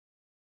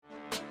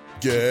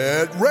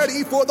Get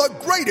ready for the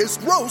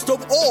greatest roast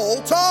of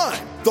all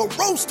time, the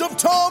Roast of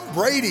Tom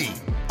Brady,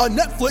 a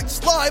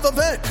Netflix live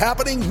event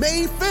happening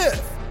May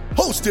 5th.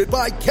 Hosted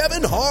by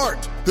Kevin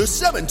Hart, the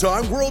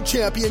 7-time world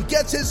champion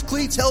gets his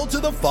cleats held to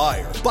the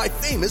fire by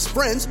famous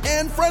friends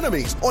and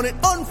frenemies on an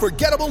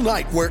unforgettable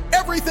night where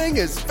everything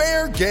is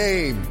fair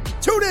game.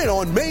 Tune in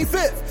on May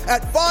 5th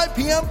at 5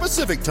 p.m.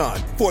 Pacific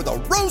time for the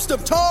Roast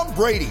of Tom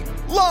Brady,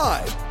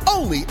 live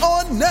only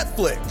on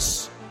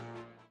Netflix.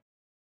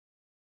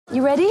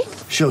 You ready?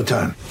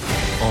 Showtime.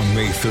 On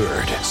May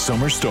 3rd,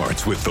 summer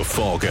starts with The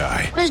Fall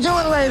Guy. Let's do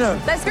it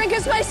later. Let's drink a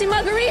spicy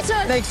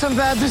margarita. Make some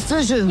bad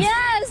decisions.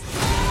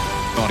 Yes.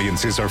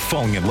 Audiences are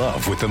falling in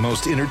love with the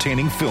most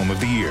entertaining film of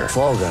the year.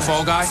 Fall Guy.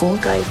 Fall Guy? Fall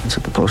Guy. That's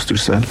what the poster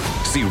said.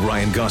 See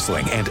Ryan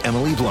Gosling and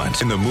Emily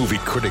Blunt in the movie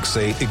critics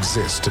say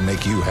exists to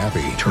make you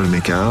happy. Trying to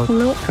make it out?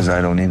 Nope. Because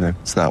I don't either.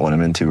 It's not what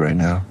I'm into right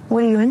now.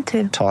 What are you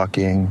into?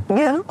 Talking.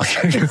 Yeah.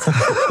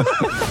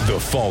 The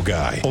Fall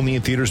Guy. Only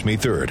in theaters May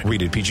 3rd.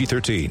 Rated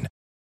PG-13.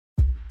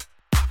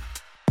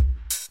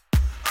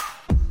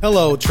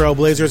 Hello,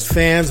 Trailblazers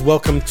fans.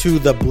 Welcome to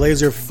the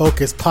Blazer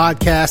Focus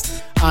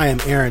podcast. I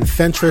am Aaron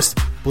Fentress,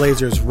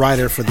 Blazers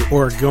writer for the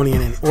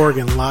Oregonian and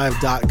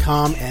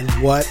OregonLive.com. And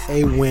what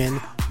a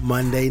win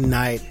Monday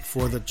night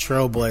for the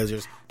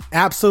Trailblazers.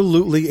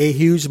 Absolutely a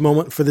huge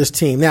moment for this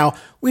team. Now,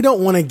 we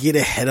don't want to get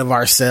ahead of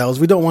ourselves.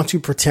 We don't want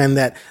to pretend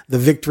that the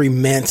victory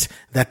meant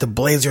that the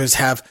Blazers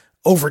have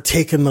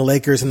overtaken the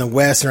Lakers in the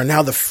West and are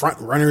now the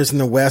front runners in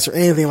the West or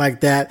anything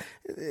like that.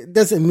 It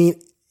doesn't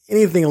mean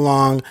anything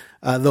along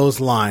those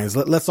lines.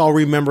 Let's all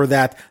remember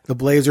that the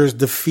Blazers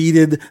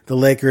defeated the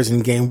Lakers in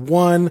game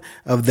 1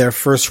 of their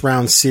first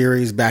round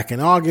series back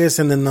in August,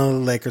 and then the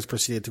Lakers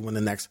proceeded to win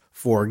the next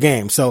 4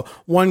 games. So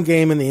one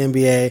game in the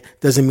NBA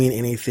doesn't mean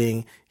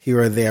anything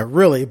here or there,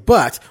 really.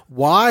 But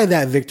why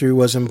that victory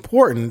was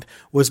important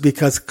was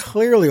because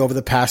clearly over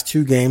the past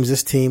 2 games,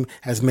 this team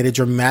has made a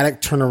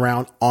dramatic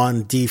turnaround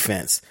on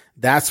defense.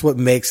 That's what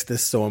makes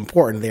this so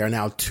important. They are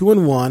now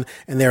 2-1,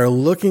 and they're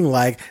looking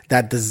like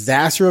that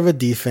disaster of a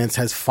defense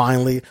has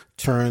finally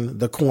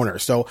turned the corner.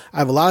 So I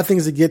have a lot of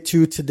things to get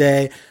to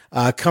today.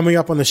 Coming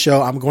up on the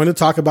show, I'm going to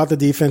talk about the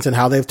defense and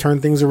how they've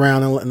turned things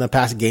around in the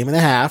past game and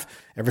a half,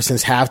 ever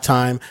since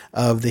halftime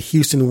of the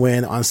Houston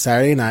win on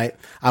Saturday night.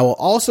 I will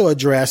also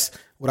address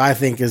what I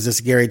think is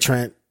this Gary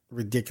Trent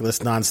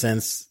ridiculous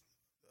nonsense,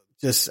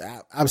 just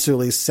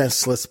absolutely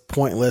senseless,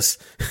 pointless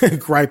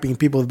griping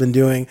people have been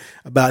doing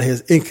about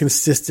his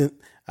inconsistent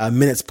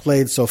minutes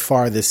played so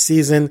far this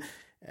season.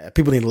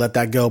 People need to let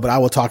that go, but I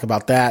will talk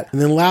about that. And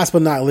then last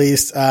but not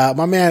least,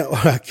 my man,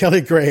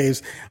 Kelly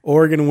Graves,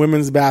 Oregon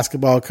women's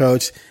basketball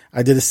coach.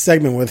 I did a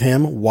segment with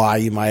him. Why,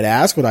 you might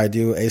ask, would I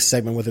do a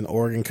segment with an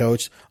Oregon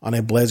coach on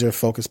a Blazer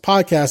focused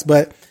podcast?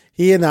 But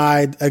he and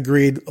I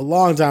agreed a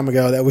long time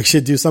ago that we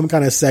should do some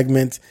kind of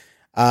segment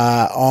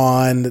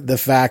on the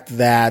fact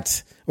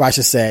that, well, I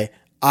should say,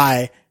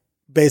 I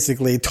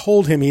basically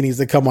told him he needs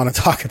to come on and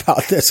talk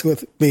about this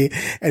with me,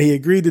 and he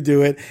agreed to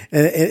do it.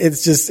 And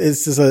it's just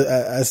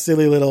a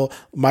silly little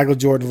Michael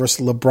Jordan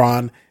versus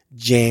LeBron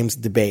James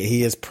debate.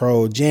 He is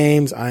pro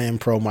James. I am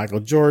pro Michael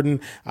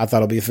Jordan. I thought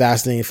it'll be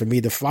fascinating for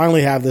me to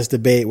finally have this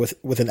debate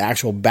with an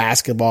actual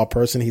basketball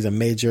person. He's a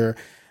major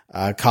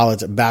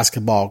college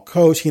basketball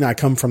coach. He and I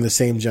come from the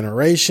same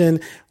generation,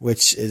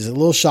 which is a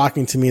little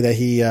shocking to me that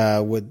he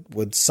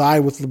would side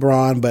with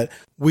LeBron, but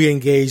we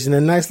engaged in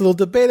a nice little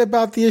debate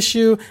about the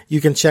issue.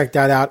 You can check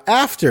that out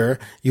after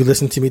you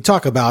listen to me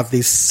talk about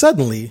these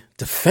suddenly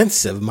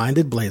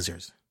defensive-minded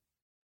Blazers.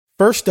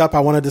 First up, I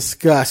want to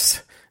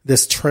discuss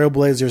this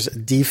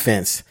Trailblazers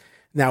defense.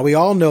 Now, we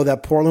all know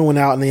that Portland went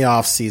out in the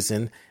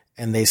offseason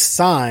and they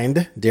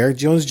signed Derrick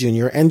Jones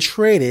Jr. and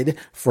traded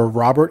for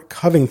Robert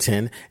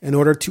Covington in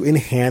order to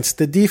enhance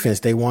the defense.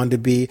 They wanted to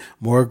be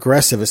more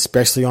aggressive,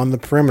 especially on the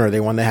perimeter.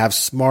 They wanted to have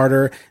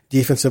smarter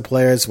defensive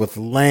players with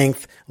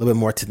length, a little bit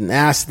more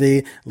tenacity,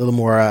 a little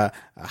more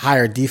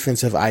higher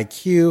defensive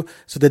IQ,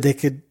 so that they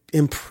could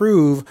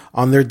improve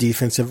on their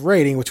defensive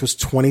rating, which was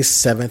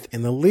 27th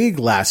in the league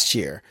last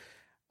year.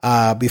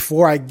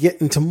 Before I get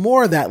into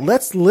more of that,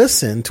 let's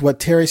listen to what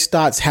Terry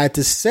Stotts had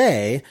to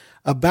say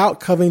about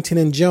Covington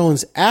and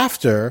Jones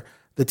after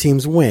the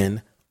team's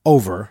win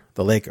over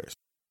the Lakers.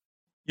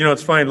 You know,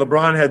 it's funny.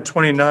 LeBron had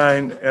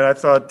 29, and I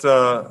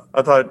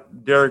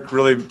thought Derrick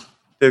really did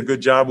a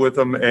good job with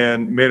him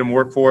and made him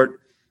work for it.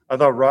 I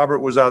thought Robert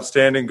was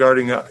outstanding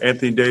guarding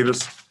Anthony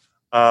Davis.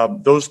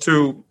 Those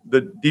two,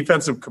 the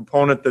defensive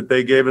component that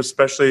they gave,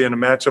 especially in a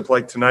matchup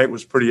like tonight,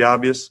 was pretty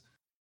obvious.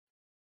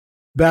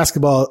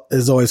 Basketball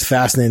is always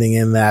fascinating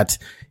in that,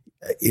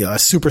 you know, a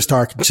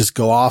superstar can just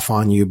go off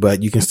on you,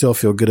 but you can still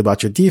feel good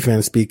about your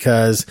defense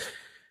because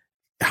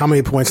how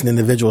many points an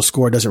individual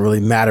score doesn't really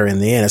matter in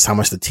the end. It's how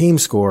much the team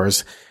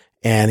scores.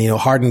 And, you know,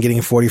 Harden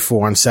getting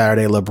 44 on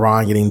Saturday,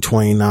 LeBron getting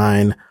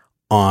 29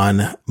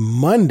 on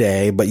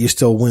Monday, but you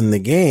still win the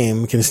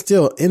game can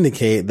still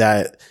indicate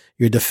that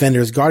your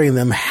defenders guarding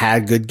them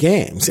had good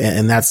games.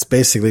 And that's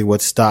basically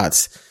what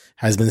Stotts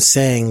has been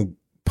saying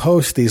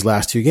post these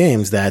last 2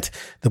 games, that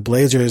the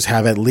Blazers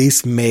have at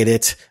least made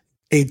it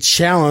a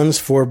challenge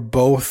for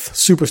both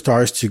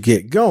superstars to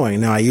get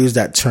going. Now, I use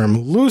that term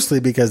loosely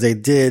because they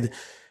did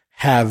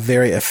have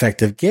very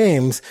effective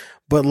games,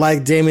 but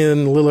like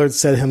Damian Lillard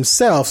said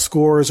himself,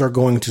 scorers are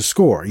going to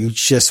score. You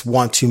just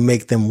want to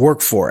make them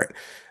work for it.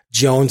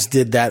 Jones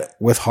did that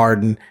with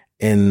Harden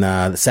in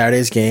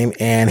Saturday's game,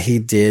 and he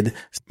did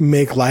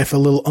make life a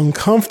little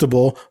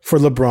uncomfortable for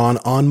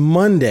LeBron on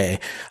Monday.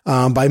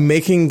 By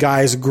making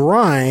guys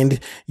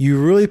grind,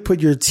 you really put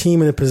your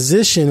team in a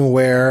position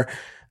where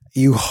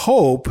you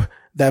hope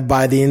that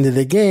by the end of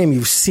the game,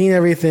 you've seen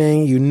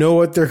everything, you know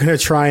what they're going to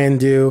try and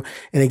do,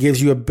 and it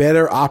gives you a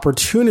better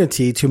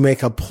opportunity to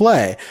make a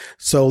play.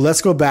 So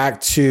let's go back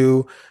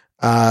to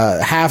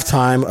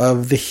halftime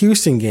of the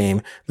Houston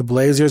game. The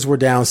Blazers were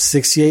down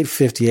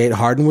 68-58.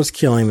 Harden was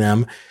killing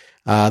them.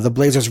 The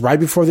Blazers, right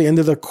before the end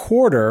of the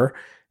quarter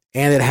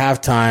and at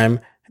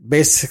halftime,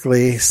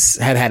 basically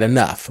had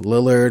enough.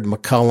 Lillard,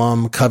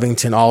 McCollum,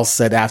 Covington all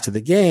said after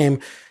the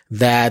game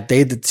that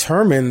they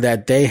determined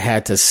that they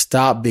had to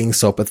stop being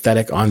so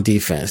pathetic on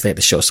defense. They had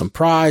to show some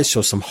pride,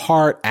 show some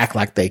heart, act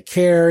like they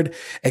cared,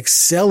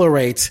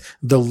 accelerate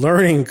the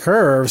learning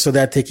curve so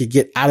that they could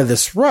get out of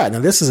this rut. Now,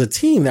 this is a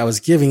team that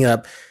was giving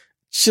up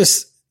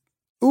just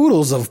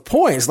oodles of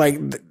points. Like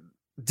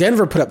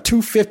Denver put up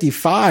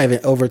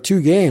 255 over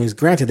 2 games.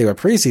 Granted, they were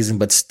preseason,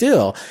 but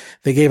still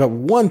they gave up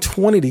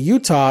 120 to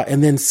Utah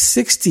and then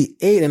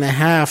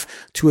 68.5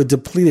 to a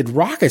depleted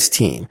Rockets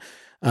team.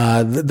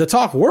 The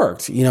talk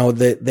worked,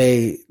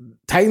 they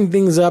tightened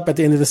things up at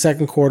the end of the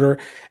second quarter.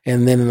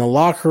 And then in the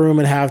locker room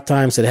at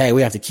halftime said, hey,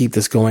 we have to keep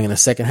this going in the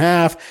second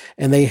half.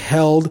 And they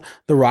held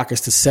the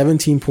Rockets to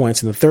 17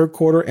 points in the third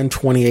quarter and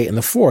 28 in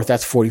the fourth.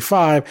 That's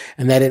 45.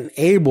 And that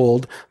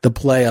enabled the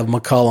play of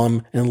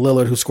McCollum and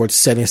Lillard, who scored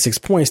 76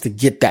 points to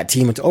get that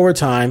team into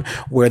overtime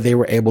where they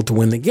were able to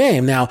win the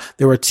game. Now,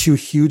 there were 2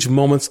 huge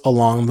moments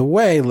along the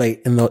way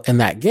late in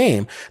that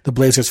game. The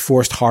Blazers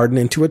forced Harden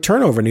into a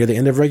turnover near the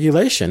end of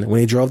regulation when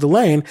he drove the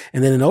lane.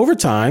 And then in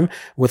overtime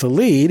with a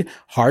lead,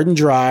 Harden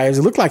drives.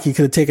 It looked like he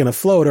could have taken a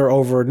floater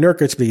over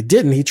Nurkic, but he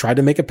didn't. He tried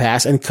to make a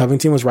pass and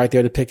Covington was right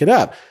there to pick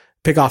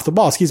off the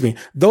ball.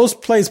 Those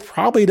plays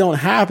probably don't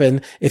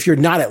happen if you're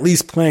not at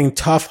least playing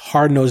tough,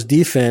 hard-nosed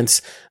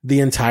defense the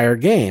entire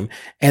game.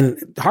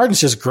 And Harden's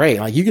just great.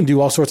 Like, you can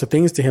do all sorts of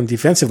things to him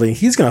defensively.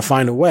 He's going to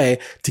find a way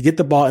to get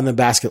the ball in the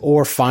basket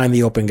or find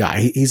the open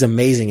guy. He's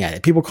amazing at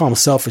it. People call him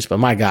selfish, but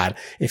my God,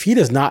 if he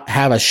does not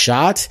have a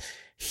shot,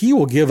 he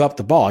will give up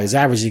the ball. He's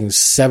averaging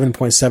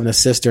 7.7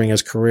 assists during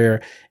his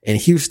career in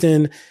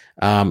Houston.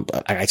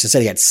 I just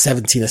said he had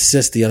 17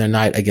 assists the other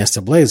night against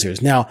the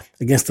Blazers. Now,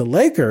 against the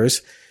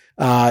Lakers,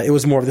 it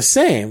was more of the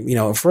same.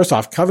 First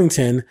off,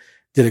 Covington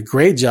did a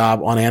great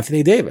job on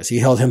Anthony Davis. He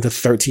held him to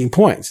 13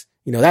 points.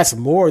 That's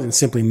more than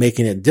simply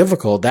making it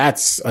difficult.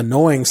 That's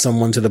annoying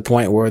someone to the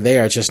point where they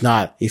are just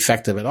not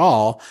effective at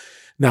all.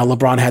 Now,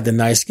 LeBron had the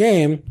nice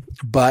game,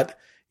 but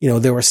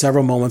there were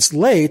several moments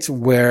late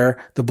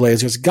where the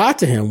Blazers got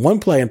to him. One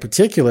play in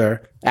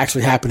particular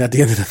actually happened at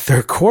the end of the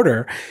third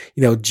quarter.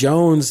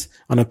 Jones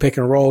on a pick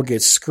and roll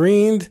gets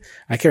screened.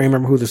 I can't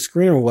remember who the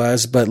screener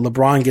was, but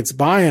LeBron gets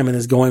by him and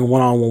is going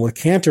one-on-one with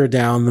Kanter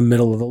down the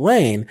middle of the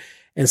lane.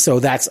 And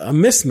so that's a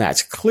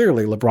mismatch.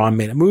 Clearly, LeBron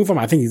made a move on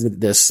him. I think he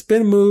did a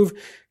spin move.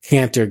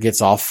 Kanter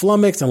gets all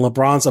flummoxed and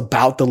LeBron's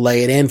about to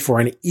lay it in for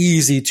an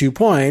easy 2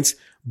 points.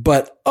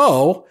 But,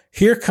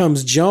 here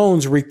comes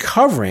Jones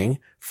recovering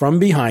from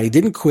behind. He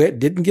didn't quit,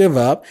 didn't give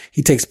up.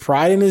 He takes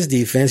pride in his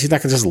defense. He's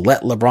not going to just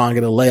let LeBron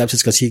get a layup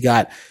just because he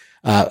got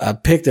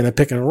picked in a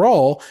pick and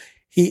roll.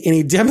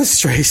 He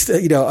demonstrates,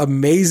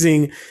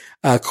 amazing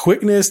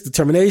quickness,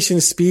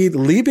 determination, speed,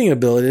 leaping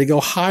ability to go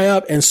high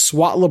up and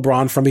swat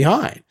LeBron from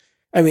behind.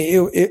 I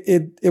mean,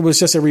 it was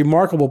just a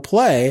remarkable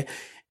play.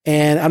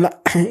 And I'm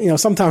not,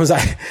 sometimes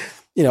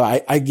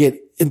I get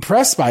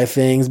impressed by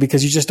things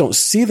because you just don't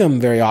see them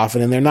very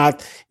often, and they're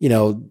not,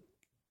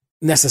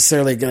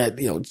 necessarily going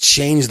to,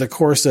 change the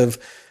course of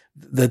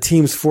the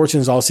team's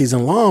fortunes all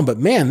season long. But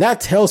man,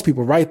 that tells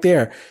people right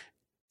there,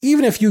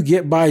 even if you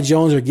get by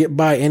Jones or get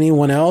by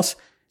anyone else,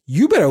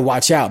 you better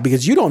watch out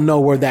because you don't know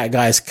where that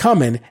guy's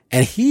coming,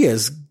 and he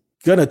is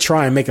going to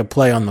try and make a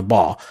play on the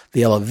ball.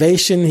 The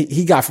elevation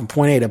he got from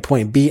point A to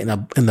point B in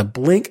the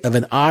blink of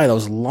an eye,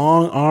 those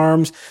long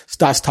arms.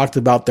 Stotts talked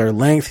about their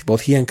length,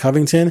 both he and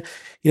Covington.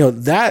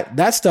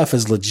 That stuff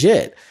is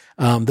legit.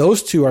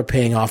 Those two are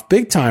paying off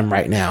big time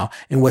right now.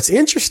 And what's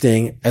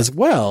interesting as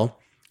well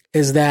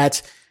is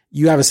that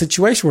you have a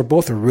situation where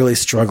both are really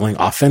struggling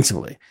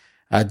offensively.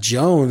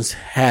 Jones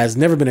has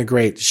never been a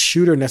great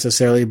shooter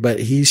necessarily, but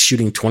he's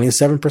shooting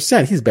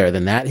 27%. He's better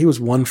than that. He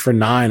was 1 for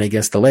 9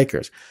 against the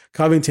Lakers.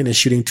 Covington is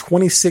shooting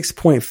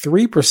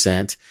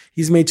 26.3%.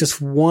 He's made just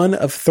 1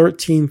 of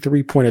 13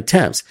 3-point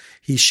attempts.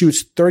 He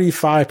shoots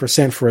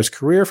 35% for his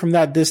career from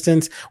that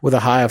distance with a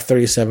high of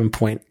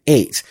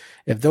 37.8.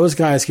 If those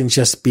guys can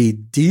just be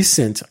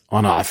decent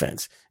on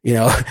offense,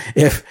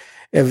 if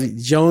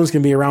Jones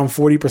can be around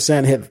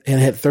 40% hit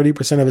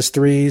 30% of his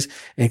threes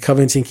and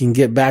Covington can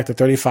get back to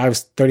 35,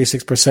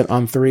 36%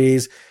 on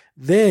threes,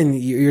 then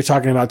you're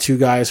talking about two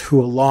guys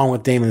who, along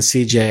with Dame and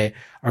CJ,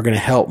 are going to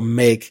help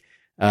make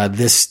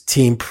this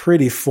team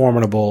pretty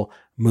formidable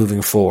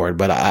moving forward.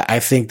 But I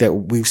think that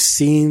we've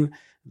seen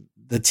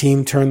the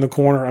team turn the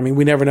corner. I mean,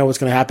 we never know what's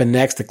going to happen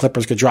next. The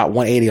Clippers could drop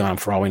 180 on them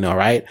for all we know,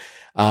 right?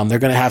 They're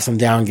going to have some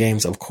down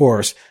games, of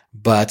course,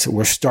 but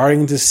we're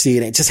starting to see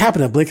it. It just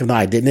happened in a blink of an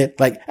eye, didn't it?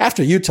 Like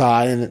after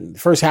Utah in the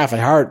first half of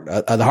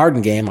the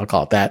Harden game, I'll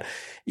call it that.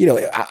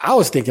 I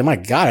was thinking, my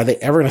God, are they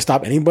ever going to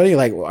stop anybody?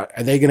 Like, are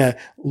they going to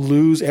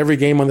lose every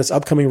game on this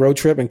upcoming road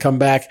trip and come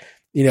back,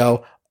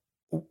 0-6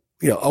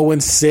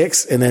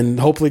 and then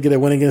hopefully get a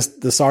win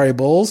against the sorry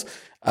Bulls?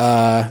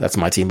 That's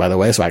my team, by the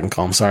way, so I can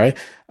call them sorry.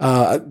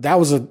 That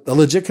was a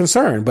legit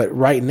concern. But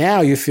right now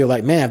you feel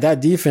like, man, if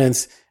that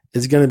defense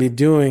is going to be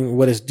doing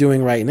what it's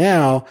doing right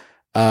now,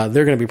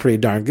 they're going to be pretty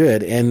darn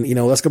good. And,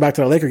 let's go back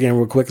to the Laker game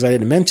real quick, because I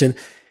didn't mention,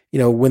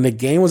 when the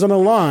game was on the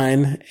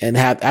line and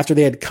after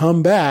they had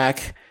come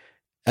back,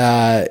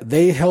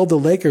 they held the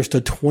Lakers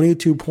to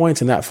 22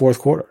 points in that fourth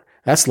quarter.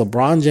 That's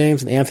LeBron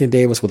James and Anthony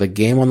Davis with a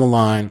game on the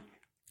line,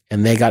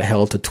 and they got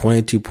held to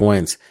 22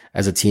 points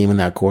as a team in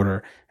that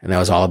quarter. And that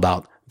was all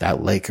about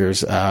that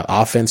Lakers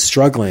offense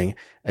struggling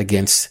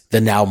against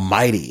the now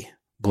mighty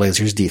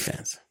Blazers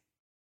defense.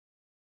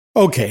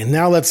 Okay,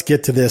 now let's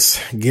get to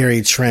this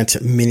Gary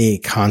Trent mini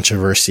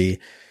controversy.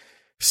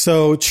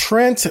 So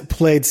Trent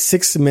played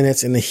 6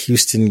 minutes in the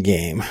Houston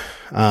game,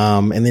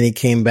 and then he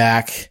came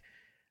back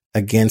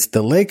against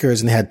the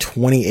Lakers and had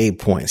 28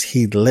 points.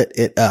 He lit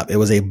it up. It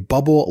was a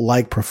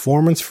bubble-like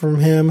performance from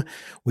him.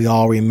 We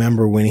all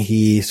remember when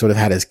he sort of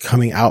had his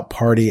coming out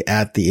party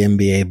at the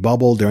NBA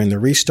bubble during the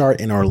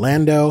restart in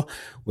Orlando,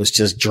 was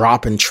just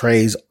dropping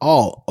trays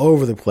all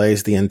over the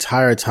place the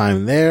entire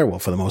time there. Well,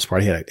 for the most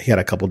part, he had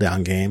a couple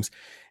down games.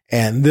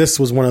 And this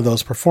was one of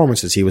those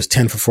performances. He was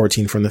 10 for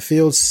 14 from the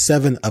field,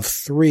 7 of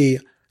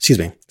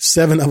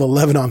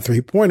 11 on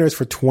 3-pointers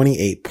for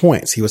 28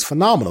 points. He was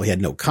phenomenal. He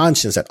had no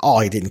conscience at all.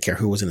 He didn't care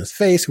who was in his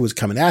face, who was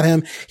coming at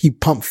him. He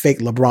pump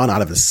faked LeBron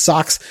out of his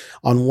socks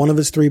on one of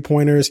his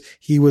 3-pointers.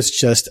 He was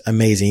just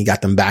amazing. He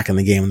got them back in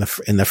the game in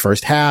the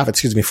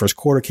first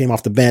quarter, came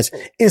off the bench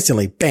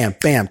instantly. Bam,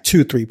 bam,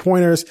 2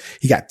 3-pointers.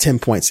 He got 10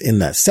 points in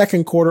the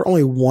second quarter,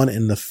 only 1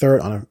 in the third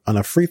on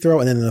a free throw.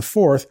 And then in the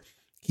fourth,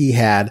 he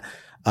had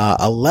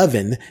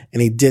 11,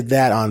 and he did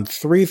that on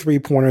 3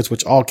 3-pointers,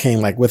 which all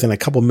came like within a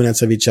couple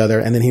minutes of each other.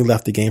 And then he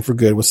left the game for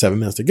good with 7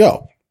 minutes to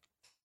go.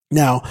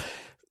 Now,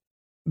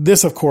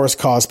 this of course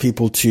caused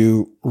people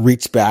to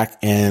reach back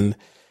and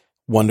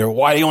wonder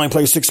why he only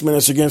played 6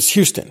 minutes against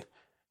Houston.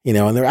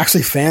 And there are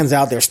actually fans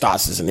out there.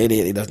 Stotts is an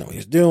idiot. He doesn't know what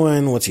he's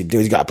doing. What's he do?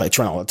 He's got to play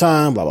Trent all the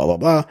time, blah, blah, blah,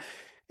 blah.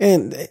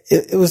 And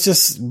it was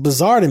just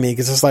bizarre to me,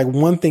 because it's like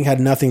one thing had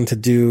nothing to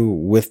do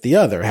with the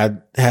other.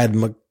 Had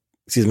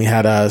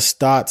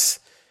Stotts,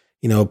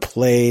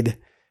 played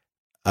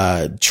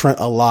Trent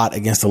a lot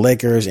against the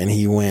Lakers and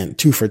he went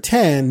 2 for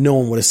 10, no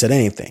one would have said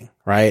anything,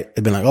 right?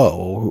 It'd been like, oh,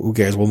 well, who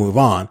cares? We'll move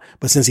on.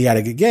 But since he had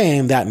a good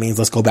game, that means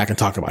let's go back and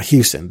talk about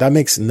Houston. That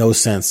makes no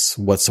sense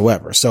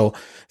whatsoever. So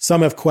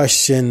some have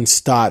questioned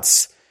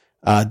Stotts'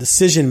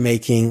 decision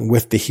making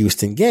with the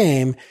Houston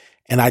game,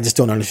 and I just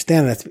don't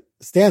understand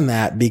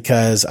that,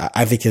 because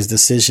I think his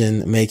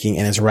decision making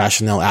and his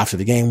rationale after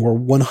the game were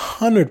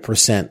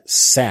 100%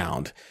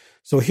 sound.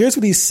 So here's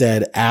what he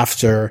said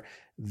after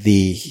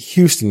the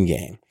Houston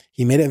game.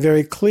 He made it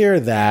very clear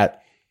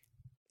that,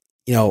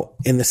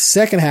 in the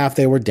second half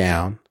they were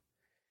down.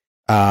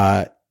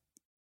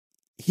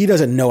 He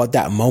doesn't know at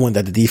that moment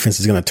that the defense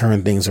is going to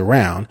turn things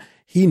around.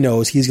 He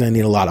knows he's going to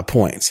need a lot of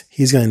points.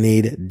 He's going to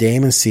need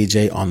Dame and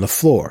CJ on the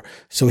floor.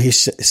 So he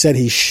said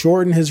he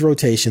shortened his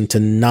rotation to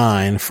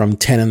 9 from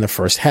 10 in the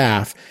first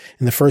half.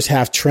 In the first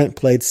half, Trent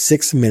played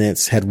 6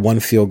 minutes, had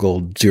 1 field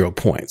goal, 0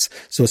 points.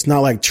 So it's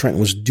not like Trent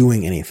was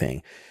doing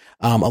anything.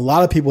 A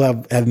lot of people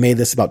have made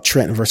this about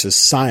Trent versus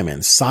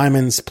Simons.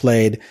 Simons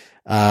played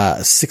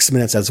 6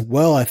 minutes as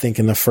well, I think,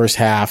 in the first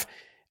half.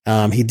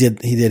 He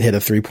did hit a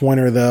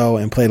 3-pointer though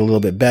and played a little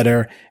bit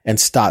better. And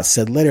Stotts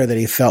said later that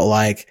he felt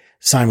like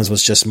Simons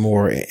was just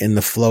more in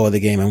the flow of the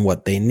game and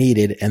what they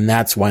needed. And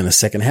that's why in the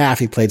second half,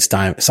 he played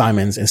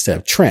Simons instead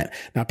of Trent.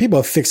 Now, people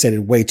have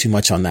fixated way too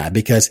much on that,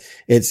 because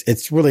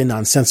it's really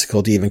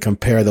nonsensical to even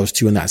compare those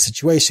two in that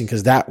situation,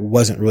 because that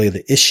wasn't really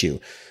the issue.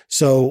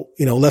 So,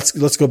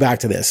 let's go back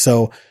to this.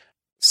 So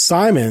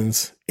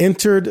Simons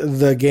entered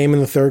the game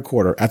in the third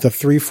quarter at the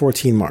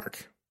 3:14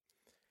 mark.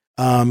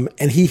 And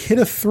he hit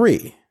a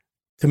 3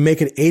 to make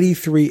it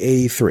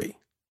 83-83,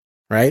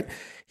 right?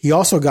 He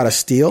also got a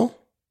steal.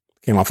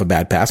 Came off a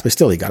bad pass, but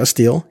still he got a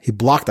steal. He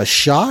blocked a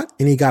shot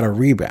and he got a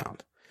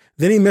rebound.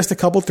 Then he missed a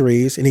couple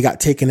threes and he got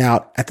taken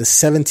out at the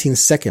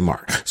 17-second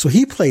mark. So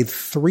he played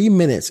 3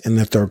 minutes in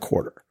the third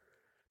quarter.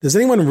 Does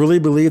anyone really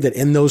believe that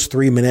in those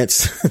 3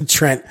 minutes,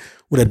 Trent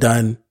would have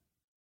done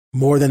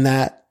more than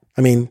that?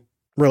 I mean,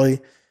 really?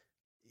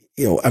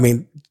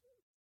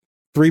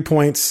 3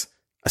 points,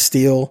 a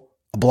steal,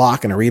 a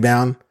block, and a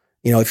rebound.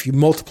 If you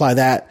multiply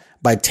that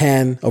by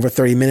 10 over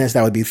 30 minutes,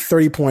 that would be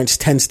 30 points,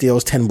 10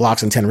 steals, 10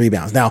 blocks, and 10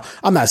 rebounds. Now,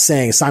 I'm not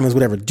saying Simons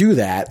would ever do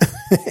that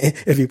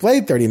if he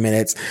played 30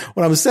 minutes.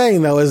 What I'm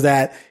saying, though, is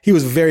that he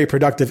was very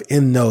productive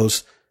in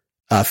those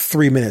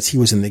 3 minutes he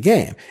was in the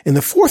game. In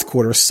the fourth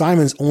quarter,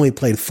 Simons only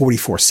played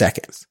 44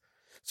 seconds.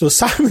 So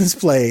Simons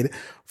played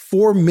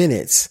 4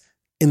 minutes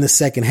in the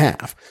second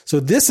half. So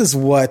this is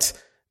what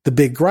the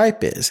big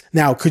gripe is.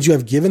 Now, could you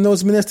have given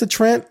those minutes to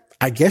Trent?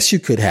 I guess you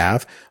could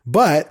have,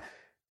 but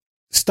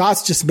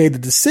Stotts just made the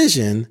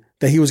decision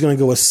that he was going to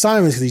go with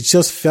Simons because he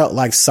just felt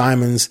like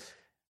Simons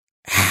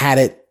had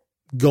it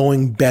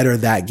going better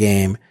that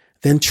game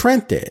than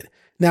Trent did.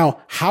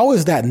 Now, how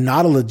is that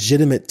not a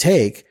legitimate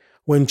take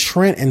when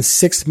Trent in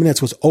 6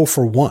 minutes was 0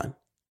 for 1?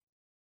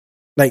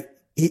 Like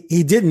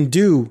he didn't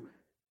do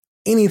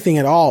anything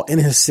at all in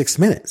his 6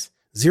 minutes.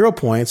 0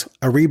 points,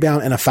 a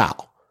rebound, and a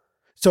foul.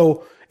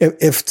 So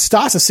if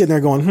Stotts is sitting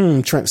there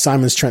going, Trent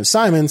Simons,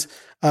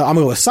 I'm going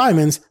to go with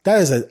Simons,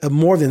 that is a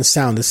more than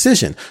sound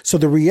decision. So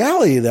the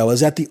reality, though, is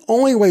that the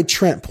only way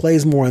Trent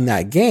plays more in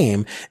that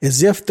game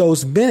is if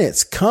those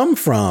minutes come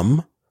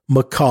from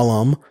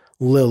McCollum,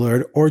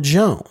 Lillard, or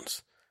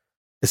Jones.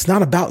 It's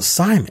not about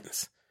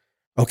Simons.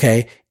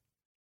 Okay.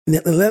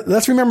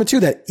 Let's remember,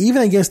 too, that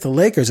even against the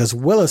Lakers, as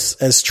well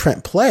as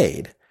Trent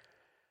played,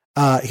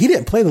 he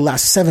didn't play the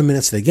last 7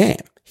 minutes of the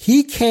game.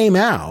 He came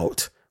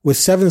out with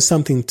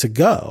 7-something to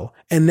go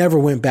and never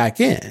went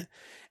back in.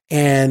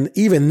 And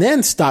even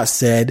then, Stotts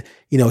said,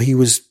 he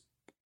was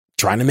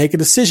trying to make a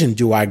decision.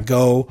 Do I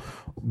go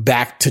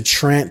back to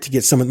Trent to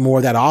get some more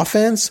of that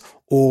offense,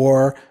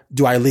 or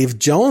do I leave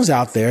Jones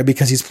out there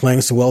because he's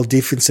playing so well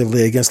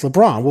defensively against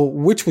LeBron? Well,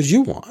 which would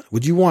you want?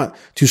 Would you want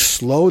to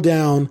slow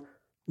down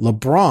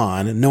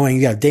LeBron, knowing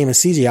you got Dame and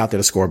CJ out there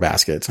to score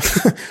baskets,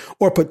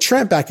 or put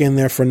Trent back in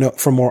there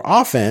for more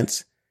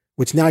offense,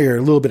 which now you're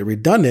a little bit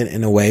redundant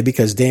in a way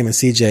because Dame and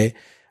CJ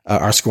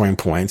are scoring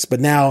points. But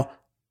now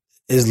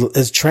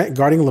is Trent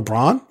guarding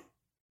LeBron?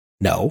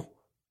 No.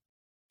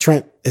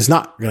 Trent is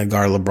not going to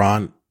guard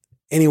LeBron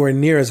anywhere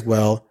near as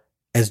well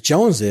as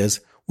Jones is,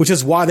 which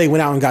is why they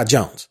went out and got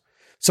Jones.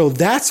 So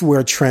that's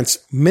where Trent's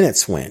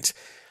minutes went.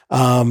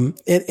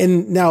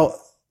 And now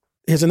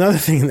here's another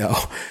thing though.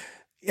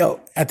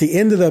 At the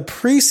end of the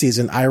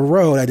preseason,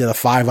 I did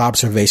 5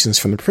 observations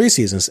from the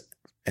preseasons.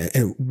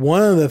 And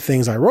one of the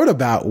things I wrote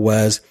about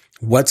was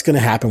what's going to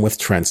happen with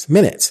Trent's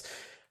minutes.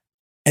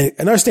 And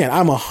understand,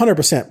 I'm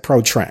 100%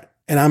 pro Trent,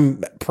 and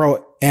I'm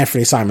pro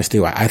Anthony Simons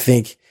too. I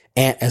think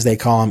Ant, as they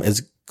call him,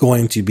 is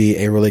going to be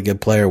a really good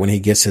player when he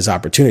gets his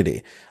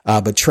opportunity.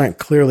 But Trent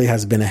clearly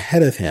has been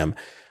ahead of him.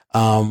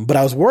 But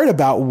I was worried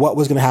about what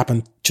was going to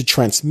happen to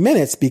Trent's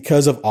minutes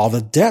because of all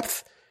the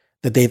depth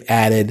that they've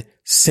added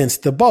since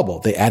the bubble.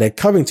 They added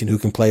Covington, who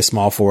can play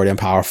small forward and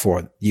power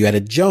forward. You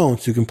added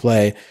Jones, who can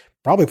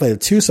probably play the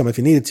 2 some if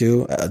he needed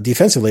to,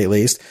 defensively at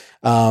least,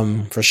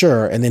 for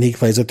sure. And then he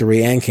plays the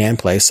 3 and can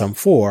play some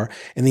 4.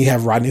 And then you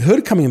have Rodney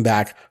Hood coming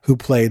back, who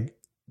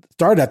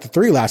started at the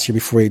 3 last year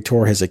before he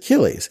tore his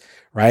Achilles,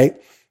 right?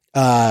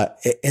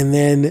 And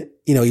then,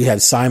 you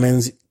had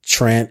Simons,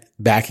 Trent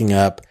backing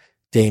up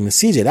Dame and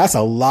CJ. That's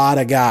a lot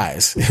of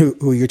guys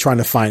who you're trying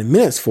to find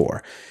minutes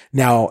for.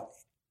 Now,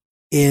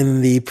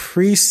 in the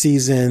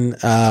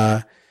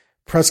preseason,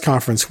 press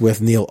conference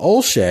with Neil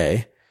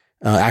Olshey,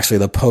 actually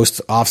the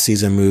post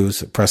off-season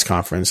moves press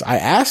conference, I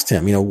asked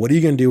him, what are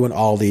you going to do when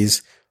all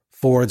these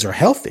forwards are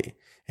healthy?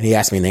 And he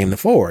asked me to name the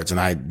forwards, and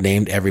I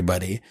named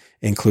everybody,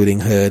 including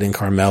Hood and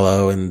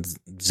Carmelo and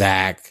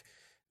Zach,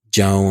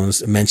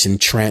 Jones, mentioned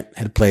Trent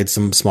had played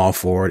some small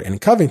forward, and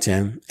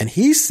Covington. And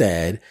he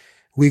said,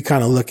 we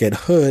kind of look at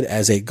Hood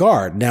as a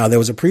guard. Now, there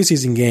was a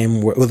preseason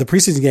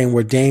game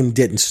where Dame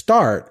didn't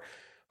start.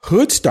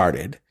 Hood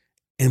started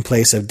in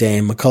place of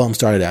Dame. McCollum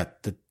started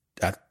at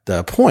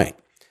the point.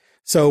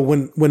 So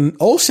when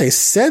Olshey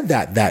said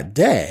that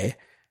day,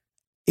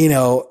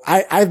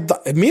 I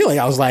immediately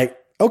I was like,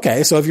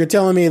 okay, so if you're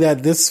telling me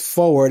that this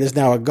forward is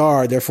now a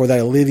guard, therefore that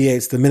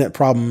alleviates the minute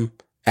problem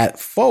at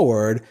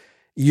forward,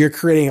 you're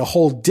creating a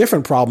whole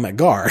different problem at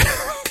guard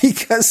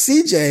because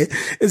CJ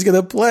is going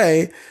to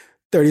play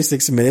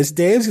 36 minutes.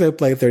 Dame's going to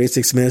play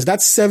 36 minutes.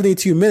 That's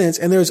 72 minutes.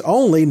 And there's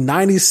only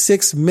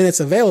 96 minutes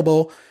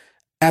available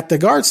at the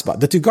guard spot,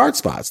 the 2 guard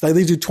spots. That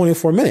leaves you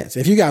 24 minutes.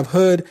 If you got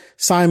Hood,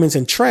 Simons,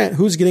 and Trent,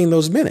 who's getting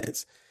those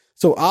minutes?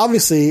 So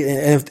obviously,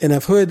 and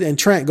if Hood and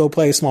Trent go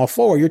play small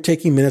forward, you're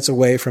taking minutes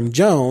away from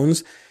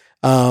Jones,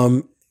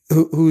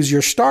 who's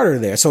your starter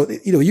there. So,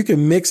 you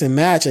can mix and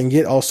match and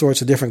get all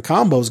sorts of different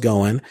combos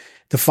going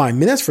to find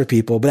minutes for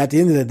people. But at the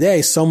end of the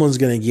day, someone's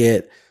going to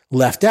get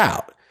left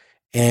out.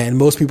 And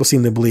most people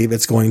seem to believe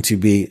it's going to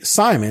be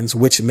Simons,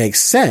 which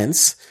makes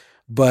sense.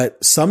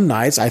 But some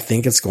nights I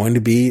think it's going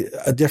to be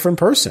a different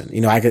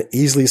person. I could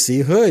easily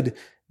see Hood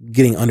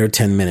getting under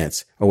 10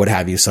 minutes or what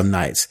have you some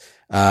nights.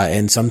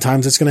 And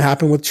sometimes it's going to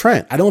happen with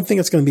Trent. I don't think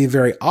it's going to be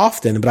very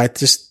often, but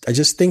I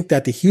just think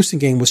that the Houston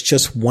game was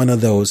just one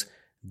of those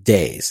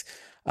days.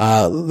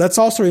 Let's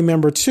also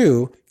remember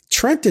too,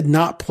 Trent did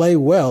not play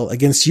well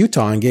against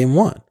Utah in game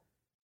 1.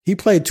 He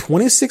played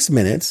 26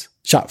 minutes,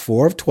 shot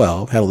 4 of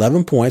 12, had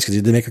 11 points because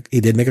he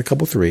did make a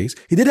couple threes.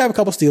 He did have a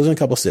couple steals and a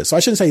couple assists. So I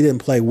shouldn't say he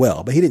didn't play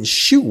well, but he didn't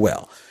shoot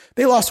well.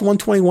 They lost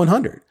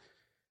 120-100.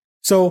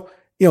 So,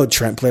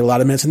 Trent played a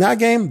lot of minutes in that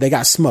game. They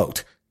got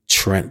smoked.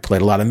 Trent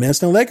played a lot of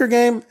minutes in the Laker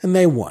game and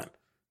they won.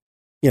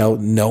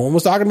 No one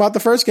was talking about the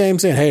first game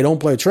saying, hey, don't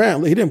play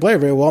Trent. He didn't play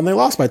very well and they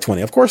lost by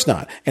 20. Of course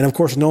not. And of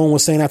course, no one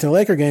was saying after the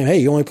Laker game, hey,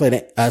 you only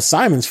played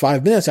Simons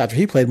 5 minutes after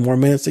he played more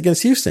minutes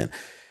against Houston.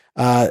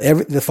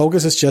 The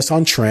focus is just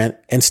on Trent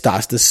and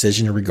Stott's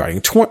decision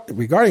regarding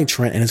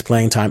Trent and his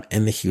playing time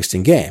in the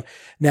Houston game.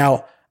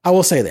 Now, I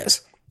will say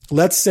this.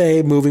 Let's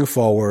say moving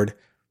forward,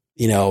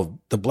 the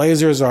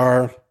Blazers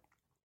are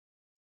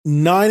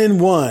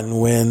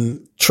 9-1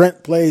 when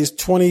Trent plays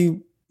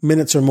 20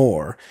 minutes or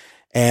more,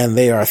 and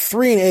they are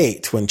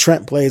 3-8 when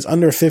Trent plays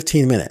under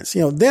 15 minutes.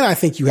 Then I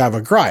think you have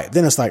a gripe.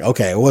 Then it's like,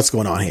 okay, what's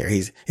going on here?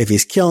 If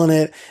he's killing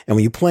it, and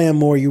when you play him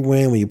more, you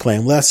win. When you play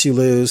him less, you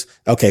lose.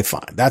 Okay,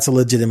 fine. That's a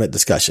legitimate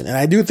discussion. And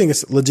I do think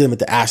it's legitimate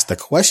to ask the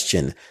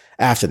question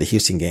after the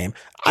Houston game.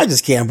 I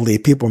just can't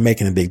believe people are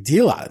making a big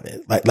deal out of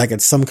it. Like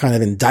it's some kind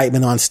of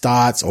indictment on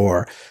Stotts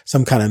or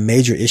some kind of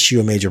major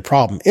issue, a major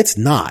problem. It's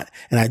not.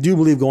 And I do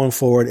believe going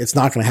forward, it's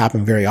not going to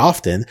happen very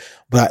often,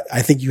 but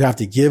I think you have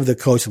to give the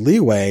coach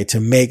leeway to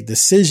make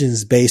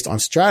decisions based on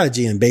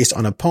strategy and based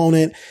on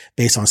opponent,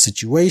 based on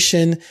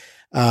situation.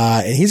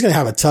 And he's going to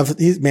have a tough,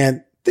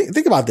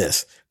 think about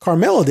this.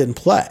 Carmelo didn't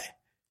play.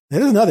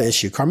 There's another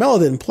issue. Carmelo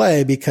didn't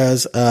play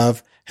because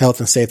of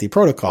health and safety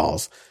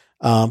protocols.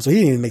 So he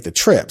didn't even make the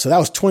trip. So that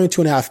was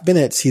 22.5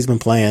 minutes he's been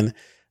playing,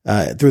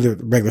 through the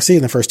regular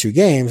season, the first 2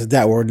 games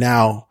that were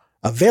now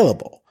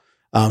available.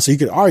 So you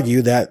could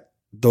argue that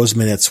those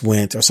minutes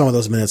went, or some of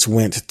those minutes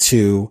went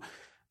to,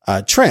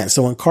 Trent.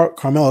 So when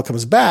Carmelo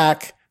comes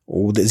back,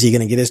 is he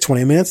going to get his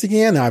 20 minutes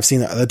again? Now I've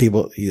seen other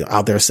people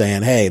out there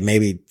saying, hey,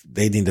 maybe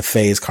they need to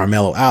phase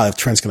Carmelo out if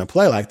Trent's going to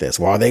play like this.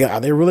 Well, are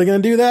they really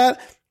going to do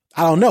that?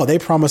 I don't know. They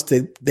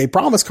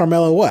promised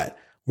Carmelo what?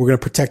 We're going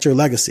to protect your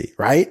legacy,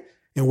 right?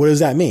 And what does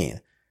that mean?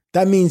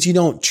 That means you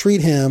don't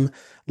treat him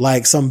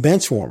like some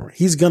bench warmer.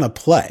 He's going to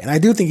play. And I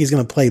do think he's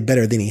going to play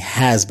better than he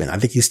has been. I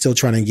think he's still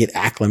trying to get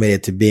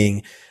acclimated to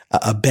being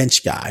a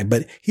bench guy,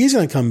 but he's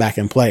going to come back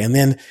and play. And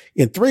then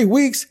in 3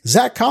 weeks,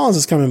 Zach Collins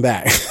is coming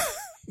back.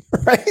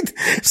 Right?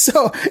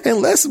 So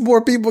unless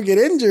more people get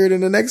injured in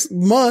the next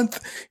month,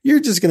 you're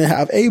just going to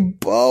have a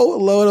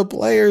boatload of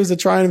players to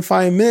try and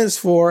find minutes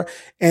for.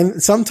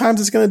 And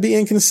sometimes it's going to be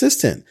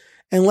inconsistent.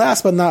 And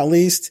last but not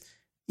least,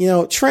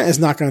 Trent is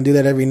not going to do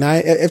that every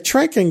night. If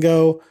Trent can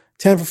go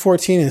 10 for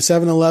 14 and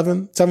 7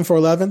 for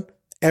 11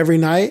 every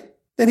night,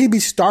 then he'd be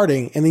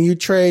starting. And then you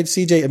trade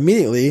CJ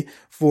immediately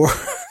for,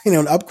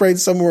 an upgrade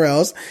somewhere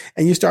else.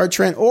 And you start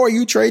Trent, or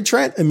you trade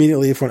Trent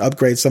immediately for an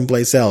upgrade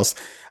someplace else.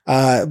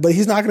 But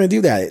he's not going to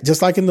do that.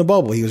 Just like in the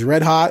bubble, he was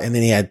red hot, and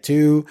then he had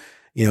 2,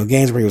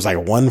 games where he was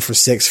like 1 for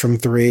 6 from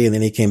 3. And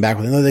then he came back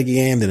with another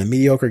game, then a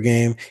mediocre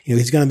game.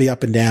 He's going to be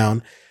up and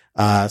down.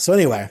 So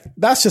anyway,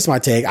 that's just my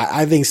take.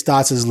 I think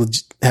Stotts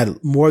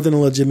had more than a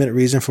legitimate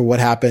reason for what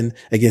happened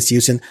against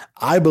Houston.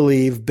 I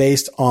believe,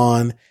 based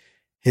on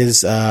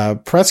his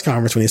press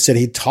conference when he said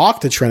he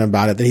talked to Trent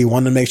about it, that he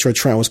wanted to make sure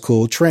Trent was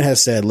cool. Trent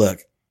has said, look,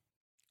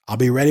 I'll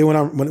be ready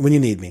when you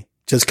need me.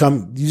 Just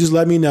come, you just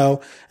let me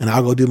know and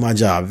I'll go do my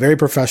job. Very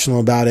professional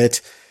about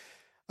it.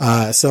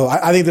 So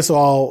I think this will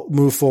all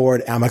move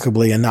forward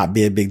amicably and not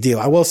be a big deal.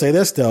 I will say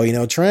this though,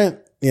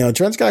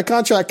 Trent's got a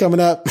contract coming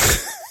up.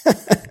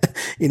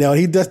 He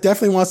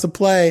definitely wants to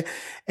play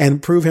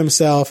and prove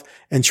himself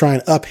and try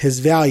and up his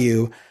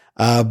value.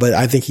 But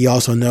I think he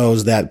also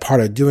knows that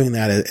part of doing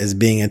that is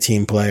being a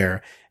team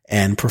player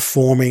and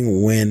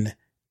performing when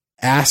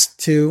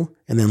asked to,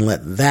 and then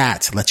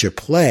let your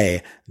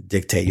play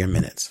dictate your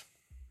minutes.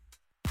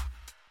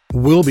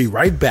 We'll be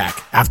right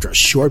back after a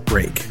short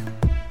break.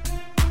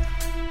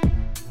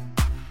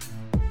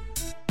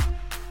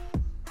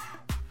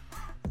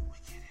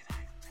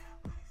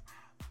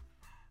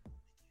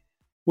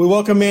 We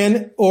welcome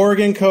in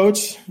Oregon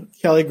coach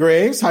Kelly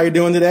Graves. How are you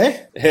doing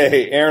today?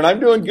 Hey, Aaron, I'm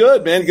doing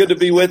good, man. Good to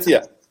be with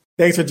you.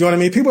 Thanks for joining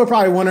me. People are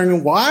probably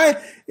wondering,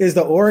 why is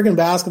the Oregon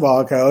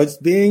basketball coach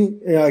being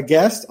a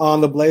guest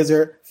on the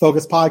Blazer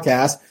Focus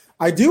podcast?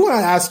 I do want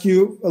to ask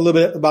you a little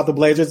bit about the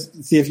Blazers,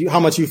 see how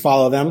much you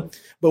follow them.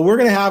 But we're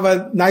going to have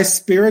a nice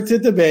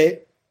spirited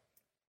debate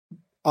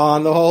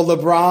on the whole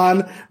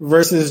LeBron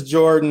versus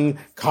Jordan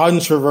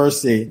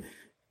controversy.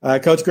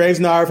 Coach Graves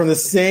and I are from the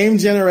same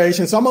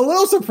generation, so I'm a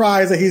little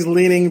surprised that he's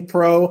leaning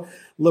pro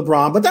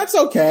LeBron, but that's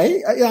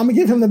okay. I'm going to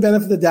give him the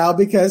benefit of the doubt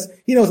because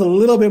he knows a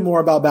little bit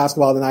more about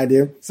basketball than I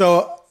do.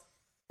 So,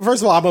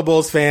 first of all, I'm a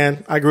Bulls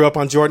fan. I grew up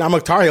on Jordan. I'm a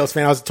Tar Heels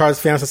fan. I was a Tar Heels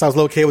fan since I was a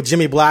little kid.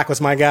 Jimmy Black was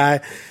my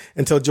guy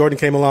until Jordan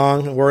came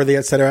along, Worthy,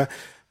 etc.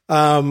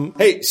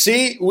 Hey,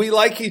 see, we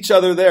like each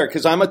other there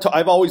because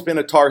I've always been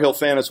a Tar Heel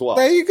fan as well.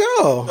 There you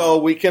go. So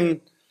we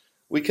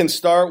can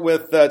start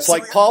with it's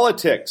like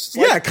politics.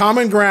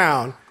 Common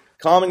ground.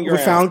 Common ground.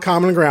 We found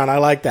common ground. I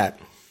like that.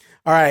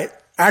 All right.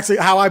 Actually,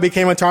 how I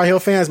became a Tar Heel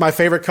fan is my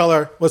favorite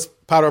color was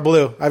powder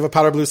blue. I have a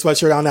powder blue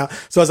sweatshirt on now.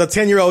 So as a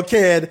 10-year-old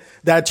kid,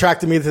 that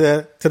attracted me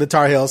to the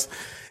Tar Heels.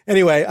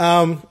 Anyway,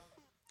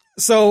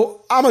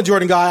 so I'm a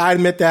Jordan guy. I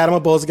admit that. I'm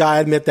a Bulls guy. I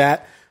admit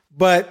that.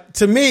 But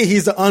to me,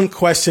 he's the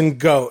unquestioned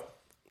GOAT.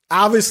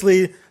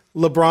 Obviously,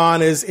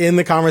 LeBron is in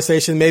the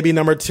conversation, maybe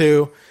number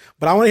 2.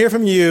 But I want to hear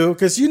from you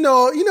because you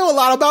know a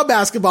lot about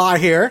basketball, I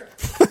hear.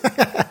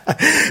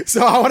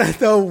 So I want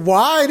to know,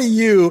 why do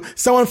you,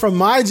 someone from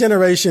my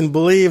generation,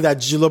 believe that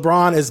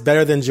LeBron is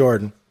better than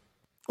Jordan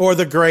or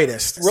the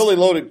greatest? Really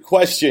loaded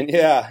question,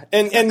 yeah.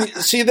 And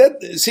see,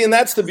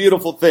 that's the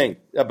beautiful thing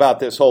about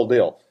this whole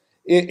deal.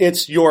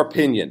 It's your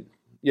opinion,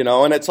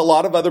 and it's a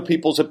lot of other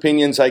people's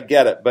opinions. I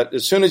get it, but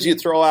as soon as you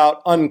throw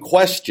out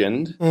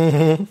unquestioned,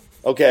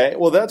 okay,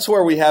 well, that's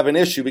where we have an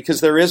issue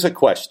because there is a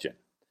question.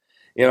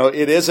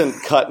 It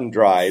isn't cut and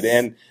dried.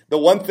 And the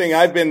one thing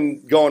I've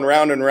been going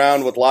round and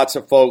round with lots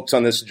of folks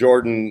on this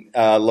Jordan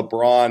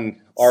LeBron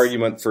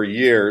argument for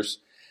years.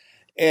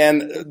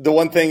 And the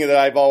one thing that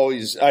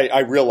I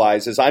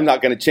realize is I'm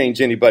not going to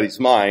change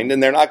anybody's mind,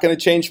 and they're not going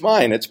to change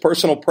mine. It's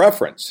personal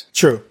preference.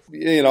 True.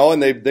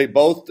 And they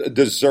both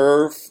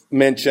deserve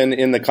mention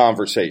in the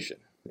conversation.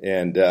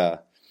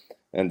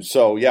 And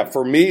so, yeah,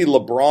 for me,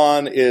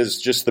 LeBron is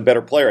just the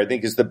better player. I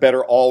think he's the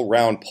better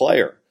all-round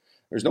player.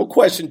 There's no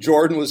question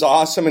Jordan was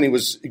awesome and he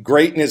was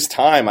great in his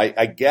time.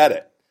 I get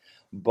it.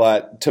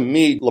 But to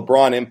me,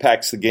 LeBron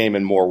impacts the game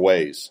in more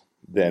ways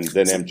than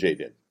MJ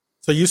did.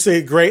 So you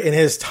say great in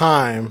his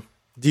time.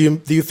 Do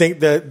you think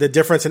that the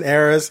difference in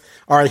eras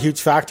are a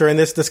huge factor in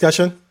this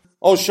discussion?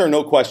 Oh, sure.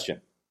 No question.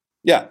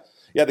 Yeah.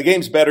 Yeah. The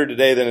game's better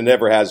today than it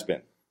ever has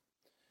been,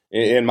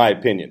 in my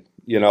opinion.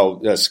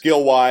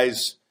 Skill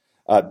wise,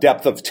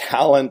 depth of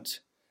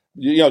talent,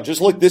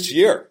 just look this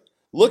year.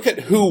 Look at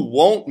who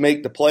won't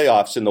make the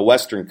playoffs in the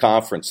Western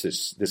Conference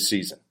this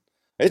season.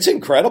 It's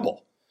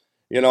incredible.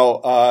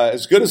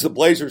 As good as the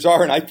Blazers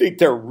are, and I think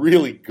they're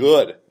really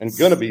good and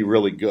going to be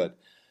really good,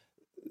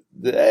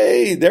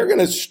 they're going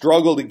to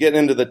struggle to get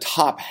into the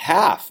top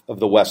half of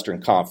the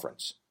Western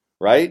Conference,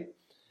 right?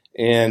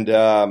 And,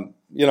 and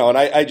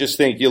I just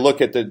think you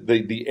look at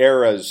the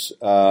eras,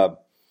 I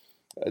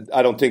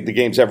don't think the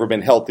game's ever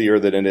been healthier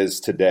than it is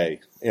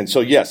today. And so,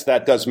 yes,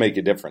 that does make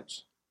a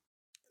difference.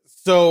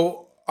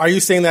 So are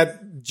you saying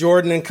that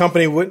Jordan and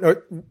company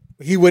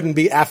wouldn't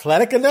be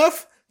athletic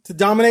enough to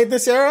dominate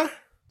this era?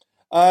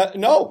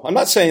 No, I'm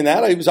not saying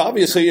that. He was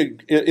obviously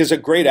is a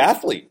great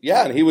athlete.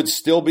 Yeah, and he would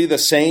still be the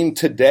same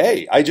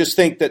today. I just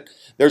think that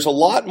there's a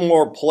lot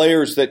more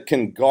players that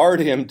can guard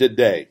him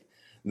today.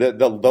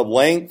 The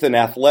length and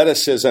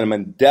athleticism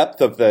and depth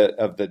of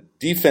the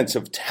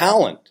defensive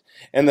talent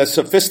and the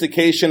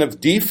sophistication of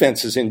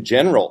defenses in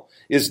general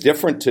is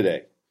different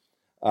today.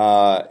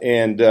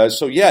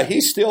 So, yeah, he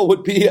still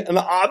would be, and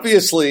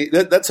obviously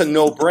that's a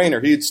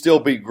no-brainer. He'd still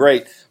be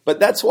great. But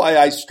that's why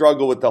I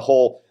struggle with the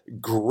whole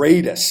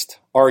greatest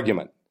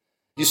argument.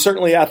 He's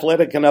certainly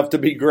athletic enough to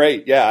be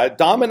great. Yeah,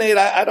 dominate,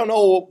 I don't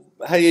know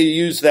how you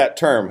use that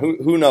term.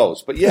 Who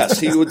knows? But, yes,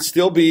 he would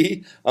still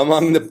be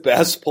among the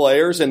best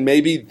players and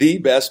maybe the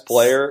best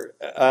player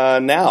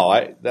now.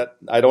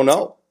 I don't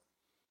know.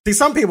 See,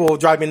 some people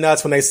drive me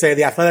nuts when they say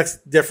the athletics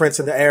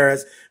difference in the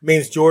eras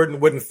means Jordan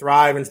wouldn't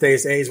thrive in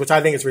today's age, which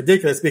I think is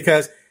ridiculous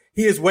because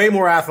he is way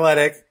more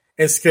athletic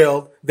and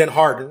skilled than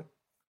Harden,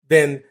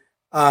 than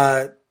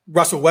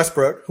Russell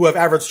Westbrook, who have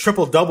averaged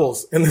triple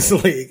doubles in this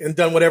league and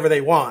done whatever they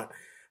want.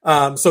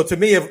 So to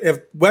me, if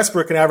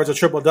Westbrook can average a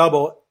triple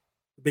double,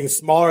 being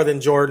smaller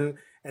than Jordan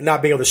and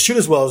not being able to shoot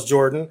as well as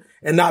Jordan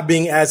and not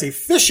being as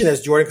efficient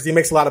as Jordan because he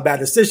makes a lot of bad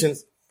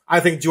decisions,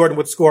 I think Jordan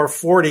would score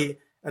 40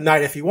 a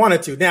night if he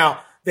wanted to. Now,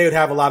 they would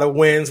have a lot of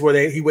wins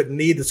where he wouldn't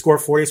need to score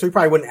 40. So he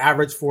probably wouldn't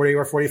average 40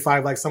 or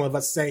 45 like some of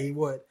us say he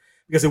would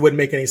because it wouldn't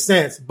make any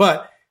sense.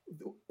 But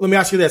let me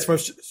ask you this from a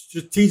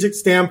strategic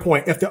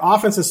standpoint. If the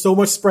offense is so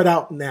much spread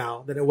out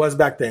now than it was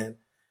back then,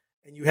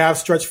 and you have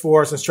stretch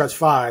fours and stretch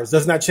fives,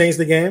 doesn't that change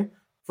the game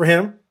for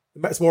him?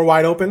 It's more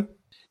wide open.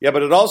 Yeah,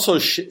 but it also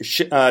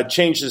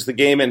changes the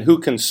game and who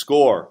can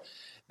score.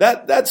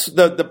 That's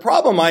the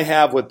problem I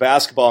have with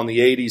basketball in the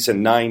 80s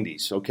and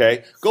 90s,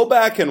 okay? Go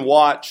back and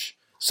watch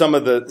some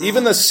of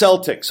even the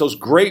Celtics, those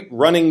great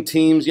running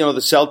teams, the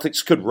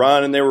Celtics could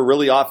run and they were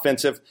really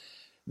offensive.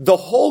 The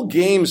whole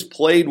game's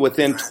played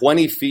within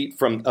 20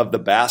 feet of the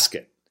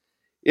basket.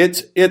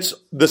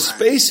 The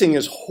spacing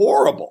is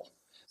horrible.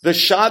 The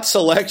shot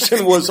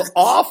selection was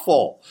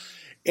awful.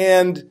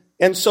 And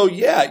so,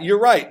 yeah, you're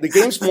right. The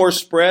game's more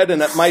spread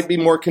and it might be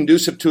more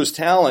conducive to his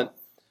talent.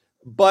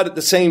 But at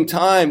the same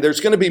time,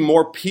 there's going to be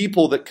more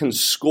people that can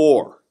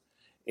score.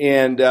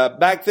 And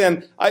back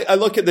then, I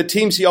look at the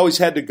teams he always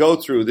had to go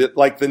through,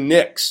 like the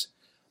Knicks.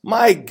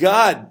 My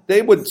God,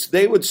 they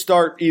would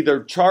start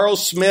either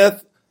Charles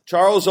Smith,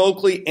 Charles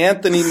Oakley,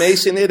 Anthony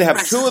Mason. They'd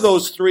have two of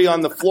those three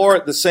on the floor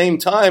at the same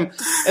time,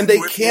 and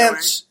they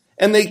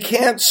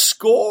can't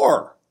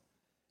score.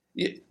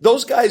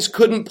 Those guys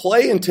couldn't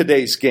play in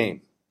today's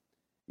game.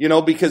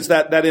 because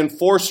that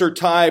enforcer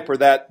type or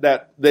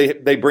that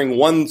they bring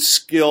one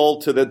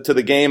skill to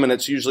the game, and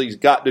it's usually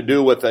got to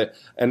do with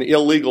an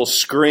illegal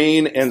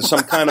screen and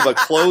some kind of a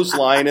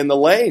clothesline in the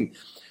lane.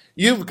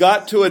 You've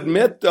got to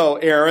admit, though,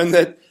 Aaron,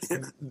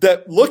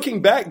 that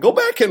looking back, go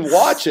back and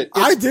watch it.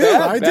 It's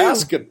bad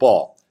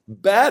basketball.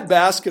 Bad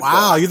basketball.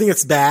 Wow, you think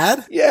it's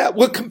bad? Yeah,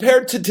 well,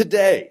 compared to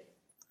today.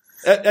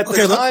 At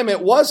the time,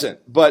 it wasn't.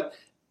 But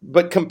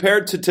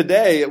compared to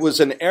today, it was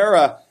an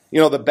era,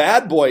 the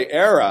bad boy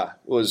era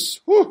was,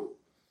 whew,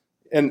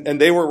 and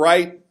they were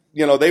right.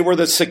 They were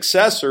the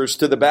successors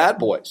to the bad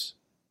boys.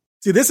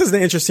 See, this is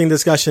an interesting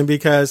discussion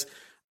because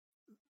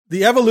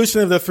the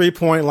evolution of the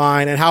 3-point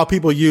line and how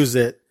people use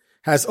it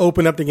has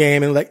opened up the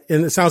game, and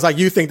it sounds like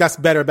you think that's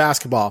better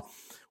basketball.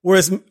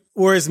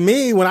 Whereas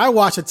me, when I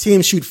watch a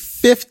team shoot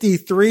 50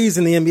 threes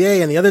in the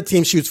NBA and the other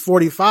team shoots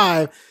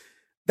 45,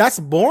 that's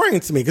boring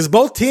to me because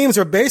both teams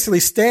are basically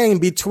staying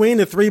between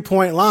the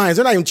 3-point lines.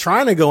 They're not even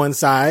trying to go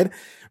inside.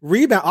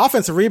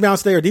 Offensive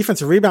rebounds today or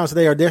defensive rebounds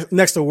today are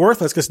next to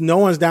worthless because no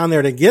one's down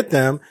there to get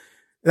them.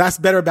 That's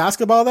better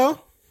basketball, though?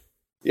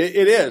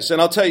 It is.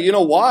 And I'll tell you,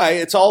 why?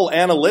 It's all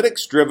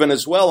analytics driven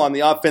as well on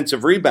the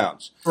offensive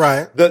rebounds.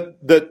 Right.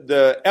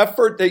 The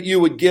effort that you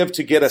would give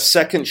to get a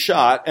second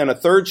shot and a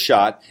third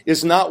shot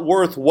is not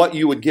worth what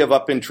you would give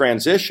up in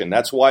transition.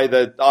 That's why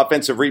the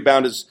offensive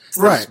rebound is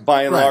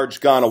by and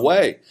large gone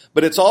away.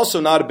 But it's also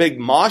not a big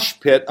mosh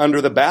pit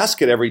under the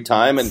basket every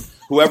time, and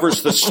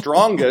whoever's the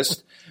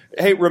strongest.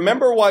 Hey,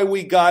 remember why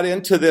we got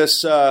into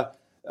this,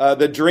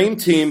 the Dream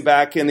Team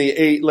back in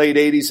the late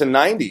 80s and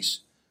 90s?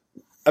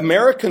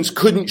 Americans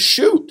couldn't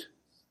shoot.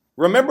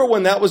 Remember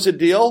when that was a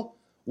deal?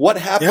 What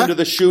happened to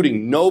the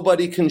shooting?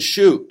 Nobody can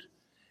shoot.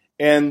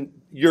 And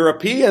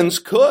Europeans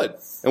could.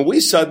 And we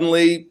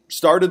suddenly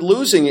started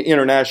losing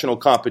international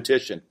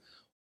competition.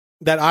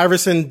 That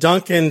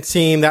Iverson-Duncan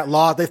team that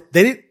lost, they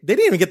didn't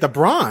even get the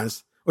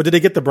bronze. Or did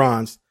they get the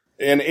bronze?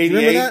 In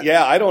 88?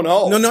 Yeah, I don't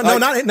know. No,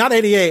 not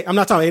 88. I'm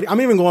not talking 88.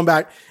 I'm even going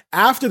back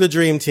after the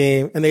Dream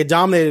Team, and they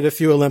dominated a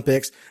few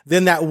Olympics.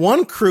 Then that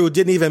one crew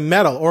didn't even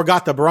medal or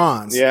got the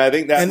bronze. Yeah, I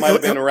think that might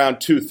have been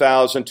around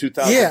 2000,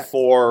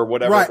 2004, or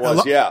whatever it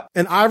was. Yeah.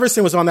 And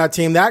Iverson was on that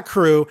team, that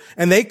crew,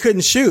 and they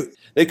couldn't shoot.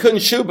 They couldn't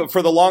shoot, but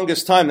for the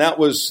longest time, that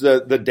was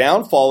the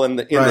downfall in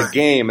the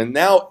game. And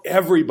now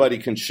everybody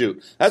can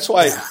shoot. That's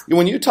why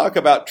when you talk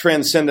about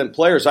transcendent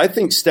players, I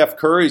think Steph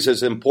Curry's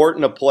as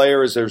important a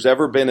player as there's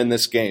ever been in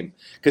this game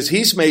because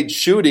he's made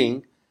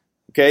shooting.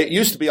 Okay, it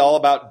used to be all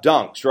about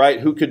dunks,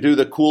 right? Who could do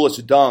the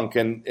coolest dunk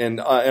and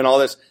all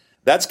this?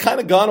 That's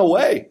kind of gone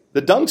away.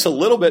 The dunk's a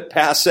little bit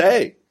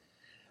passé.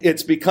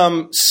 It's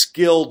become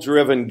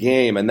skill-driven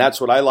game, and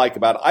that's what I like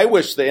about it. I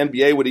wish the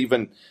NBA would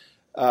even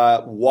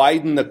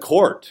widen the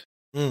court,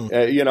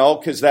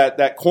 because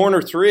that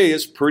corner three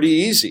is pretty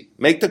easy.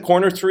 Make the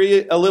corner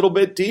three a little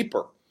bit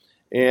deeper.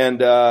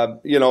 And,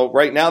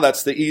 right now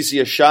that's the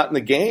easiest shot in the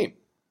game,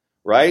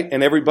 right?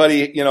 And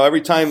everybody,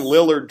 every time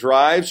Lillard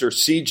drives or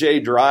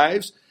CJ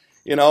drives,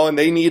 and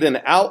they need an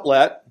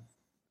outlet,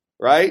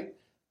 right?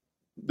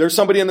 There's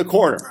somebody in the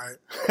corner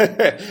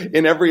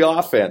in every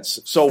offense.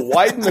 So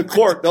widen the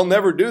court. They'll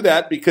never do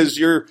that because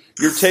you're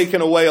taking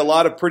away a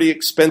lot of pretty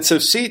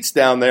expensive seats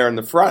down there in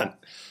the front.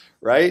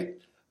 Right.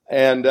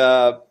 And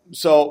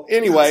so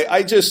anyway,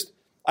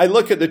 I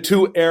look at the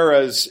two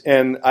eras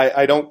and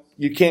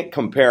you can't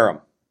compare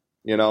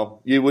them.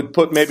 You would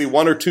put maybe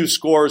one or two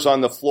scores on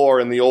the floor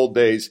in the old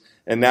days,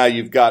 and now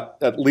you've got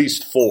at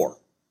least four.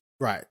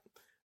 Right.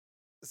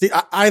 See,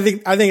 I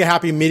think a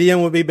happy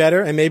medium would be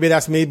better. And maybe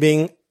that's me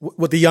being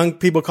what the young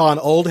people call an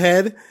old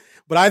head,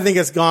 but I think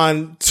it's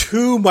gone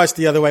too much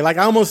the other way. Like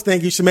I almost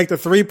think you should make the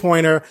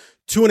 3-pointer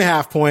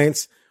 2.5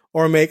 points.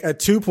 Or make a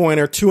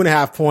 2-pointer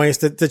 2.5 points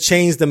to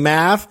change the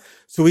math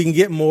so we can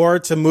get more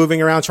to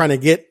moving around trying to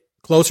get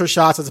closer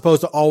shots as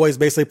opposed to always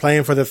basically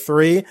playing for the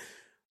 3.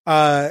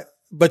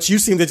 But you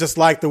seem to just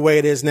like the way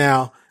it is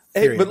now.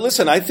 Hey, but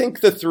listen, I think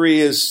the 3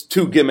 is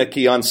too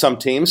gimmicky on some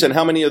teams. And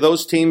how many of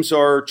those teams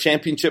are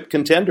championship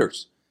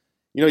contenders?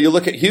 You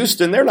look at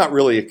Houston, they're not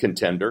really a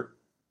contender.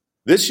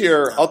 This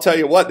year, I'll tell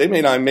you what, they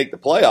may not make the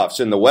playoffs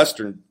in the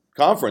Western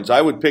Conference. I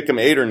would pick them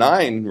 8 or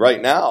 9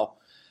 right now.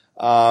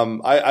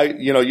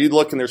 You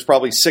look and there's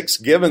probably 6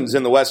 Givens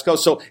in the West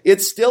Coast. So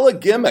it's still a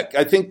gimmick.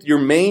 I think your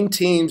main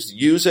teams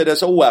use it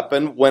as a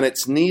weapon when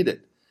it's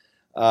needed.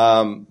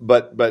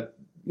 But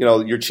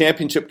your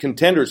championship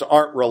contenders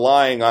aren't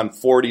relying on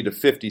 40 to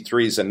 50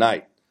 threes a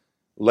night.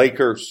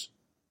 Lakers,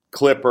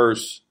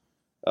 Clippers,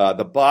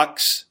 the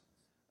Bucks,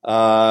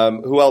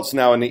 who else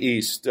now in the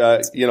East?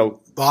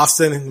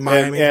 Boston,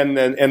 Miami.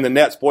 And the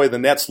Nets. Boy, the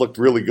Nets looked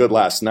really good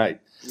last night.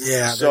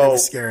 Yeah, so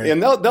scary.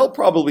 And they'll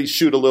probably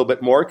shoot a little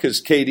bit more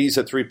because KD's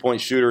a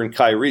 3-point shooter and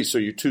Kyrie, so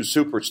your two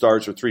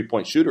superstars are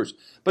 3-point shooters.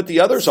 But the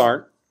others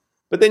aren't.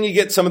 But then you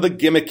get some of the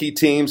gimmicky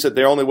teams that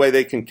the only way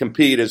they can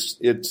compete is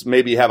it's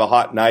maybe have a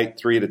hot night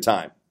 3 at a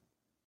time.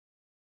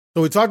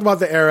 So we talked about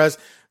the eras.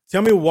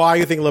 Tell me why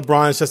you think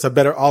LeBron is just a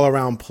better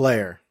all-around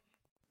player.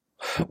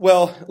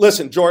 Well,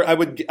 listen,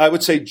 Jordan. I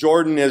would say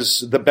Jordan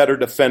is the better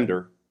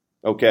defender.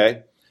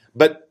 Okay.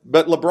 But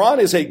LeBron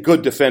is a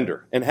good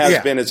defender and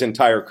has been his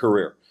entire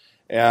career.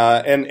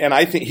 And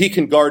I think he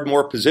can guard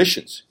more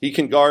positions. He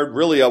can guard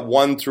really a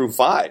 1 through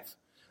 5.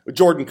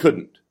 Jordan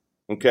couldn't.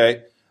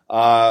 Okay.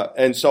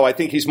 And so I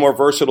think he's more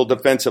versatile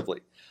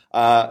defensively.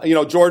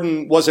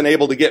 Jordan wasn't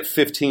able to get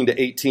 15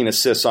 to 18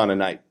 assists on a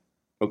night.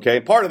 Okay.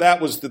 Part of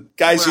that was the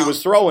guys he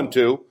was throwing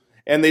to,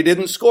 and they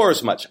didn't score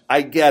as much.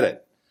 I get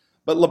it.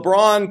 But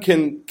LeBron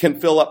can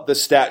fill up the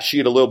stat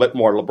sheet a little bit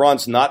more.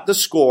 LeBron's not the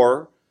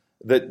scorer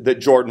that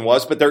Jordan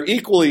was, but they're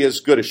equally as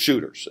good as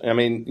shooters. I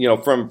mean,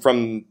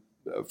 from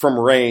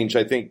range,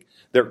 I think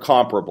they're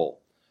comparable.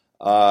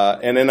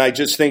 And then I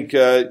just think,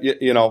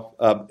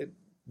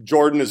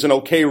 Jordan is an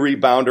okay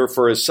rebounder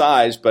for his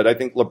size, but I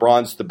think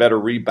LeBron's the better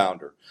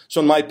rebounder.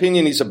 So in my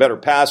opinion, he's a better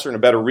passer and a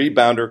better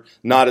rebounder,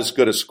 not as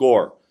good a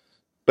scorer.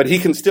 But he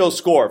can still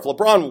score. If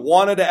LeBron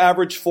wanted to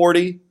average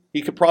 40,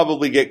 he could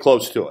probably get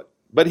close to it.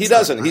 But he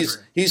doesn't.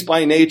 He's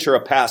by nature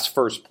a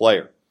pass-first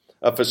player,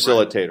 a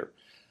facilitator.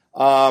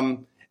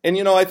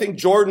 I think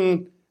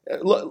Jordan,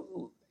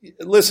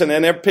 listen,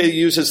 and everybody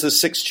uses the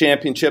 6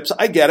 championships.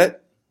 I get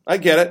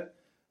it.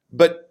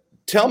 But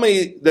tell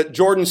me that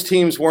Jordan's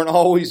teams weren't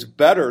always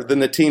better than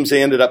the teams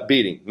they ended up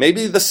beating.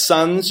 Maybe the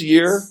Suns'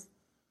 year,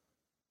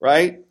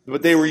 right?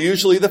 But they were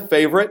usually the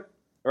favorite,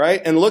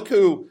 right? And look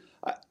who,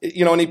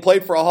 and he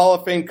played for a Hall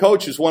of Fame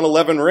coach who's won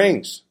 11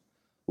 rings.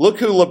 Look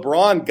who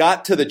LeBron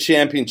got to the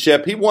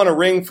championship. He won a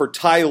ring for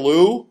Ty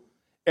Lue,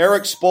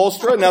 Eric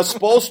Spoelstra. Now,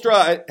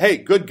 Spoelstra, hey,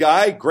 good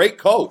guy, great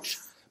coach.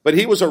 But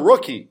he was a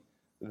rookie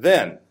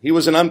then. He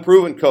was an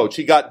unproven coach.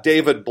 He got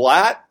David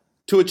Blatt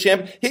to a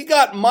champion. He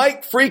got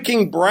Mike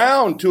freaking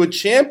Brown to a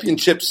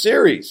championship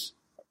series,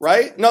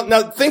 right?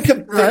 Now think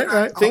of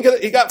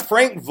he got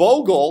Frank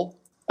Vogel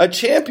a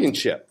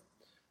championship.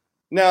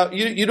 Now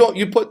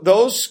you put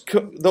those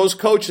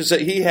coaches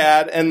that he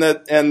had and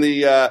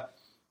the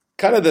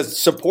kind of the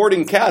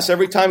supporting cast.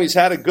 Every time he's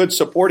had a good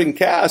supporting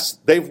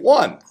cast, they've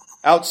won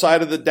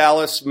outside of the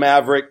Dallas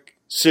Maverick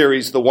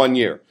series the 1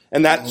 year,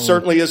 and that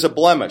certainly is a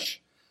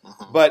blemish.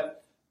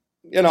 But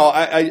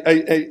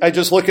I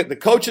just look at the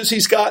coaches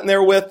he's gotten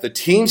there with, the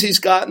teams he's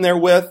gotten there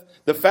with,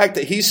 the fact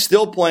that he's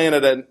still playing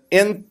at an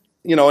NBA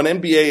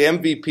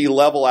MVP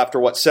level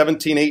after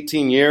 17,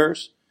 18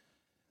 years,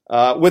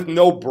 with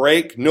no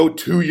break, no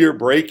 2-year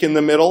break in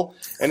the middle.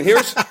 And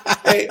here's,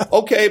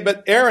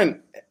 but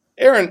Aaron,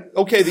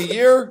 okay, the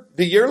year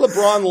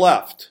LeBron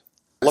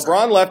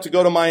left to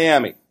go to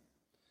Miami.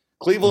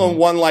 Cleveland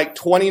won like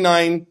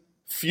 29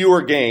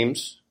 fewer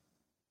games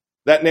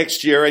that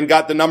next year and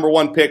got the number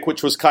 1 pick,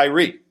 which was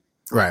Kyrie.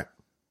 Right.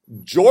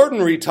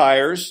 Jordan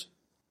retires,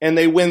 and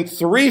they win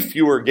 3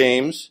 fewer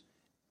games,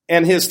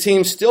 and his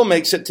team still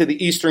makes it to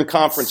the Eastern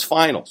Conference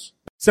Finals.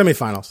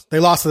 Semifinals. They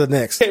lost to the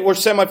Knicks. Okay, we're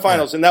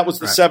semifinals, and that was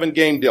the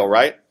 7-game deal,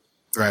 right?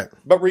 Right.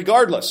 But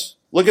regardless,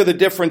 look at the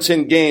difference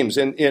in games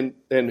and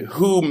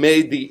who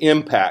made the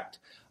impact.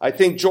 I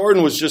think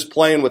Jordan was just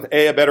playing with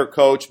A, a better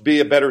coach, B,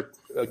 a better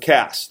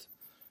cast.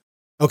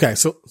 Okay,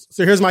 so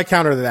here's my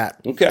counter to that.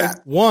 Okay.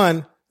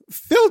 1,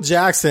 Phil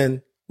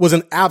Jackson was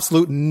an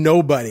absolute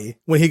nobody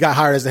when he got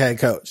hired as the head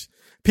coach.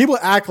 People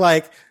act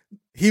like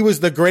he was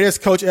the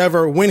greatest coach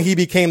ever when he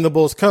became the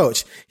Bulls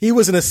coach. He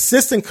was an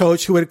assistant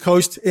coach who had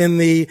coached in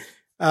the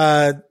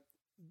in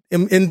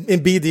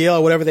BDL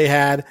or whatever they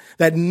had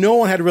that no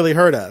one had really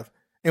heard of.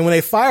 And when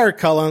they fired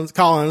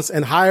Collins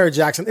and hired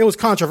Jackson, it was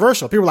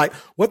controversial. People were like,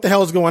 what the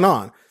hell is going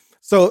on?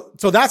 So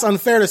that's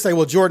unfair to say,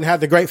 well, Jordan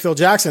had the great Phil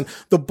Jackson.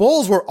 The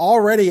Bulls were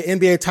already an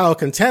NBA title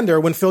contender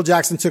when Phil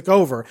Jackson took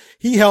over.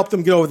 He helped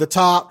them get over the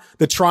top.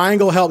 The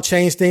triangle helped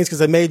change things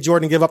because it made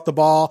Jordan give up the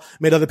ball,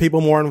 made other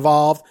people more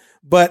involved.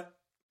 But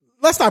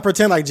let's not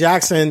pretend like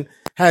Jackson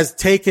has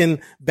taken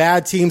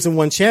bad teams and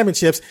won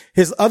championships.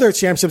 His other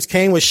championships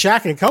came with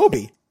Shaq and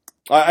Kobe.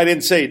 I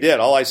didn't say he did.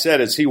 All I said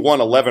is he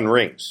won 11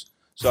 rings.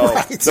 So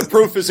The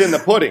proof is in the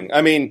pudding.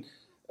 I mean,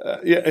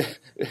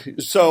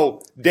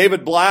 so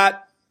David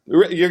Blatt,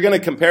 you're going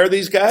to compare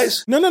these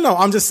guys? No.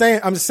 I'm just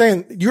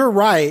saying you're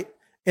right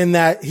in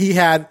that he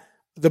had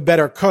the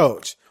better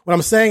coach. What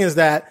I'm saying is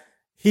that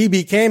he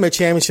became a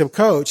championship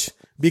coach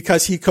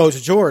because he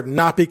coached Jordan,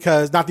 not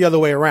the other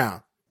way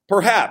around.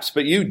 Perhaps,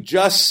 but you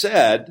just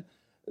said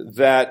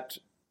that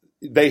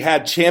they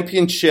had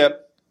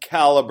championship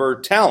caliber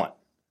talent.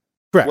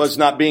 Correct. Was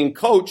not being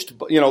coached,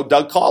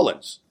 Doug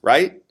Collins,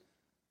 right?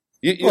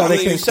 They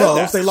came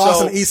close. They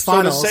lost in the East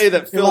Finals. So to say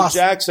that Phil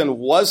Jackson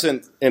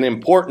wasn't an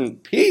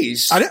important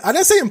piece. I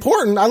didn't say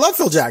important. I love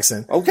Phil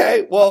Jackson.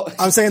 Okay, well,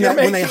 I'm saying that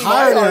when they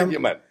hired him.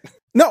 Argument.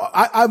 No,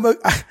 I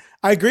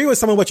agree with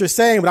some of what you're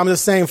saying, but I'm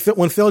just saying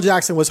when Phil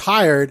Jackson was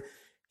hired,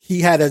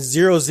 he had a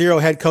 0-0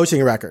 head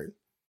coaching record.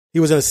 He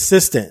was an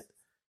assistant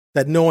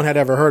that no one had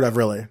ever heard of,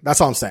 really.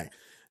 That's all I'm saying.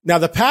 Now,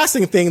 the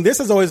passing thing, this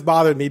has always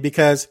bothered me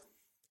because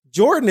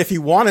Jordan, if he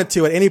wanted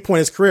to, at any point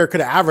in his career, could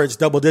have averaged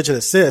double-digit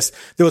assists.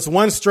 There was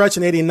one stretch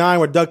in '89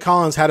 where Doug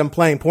Collins had him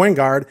playing point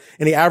guard,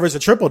 and he averaged a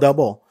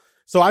triple-double.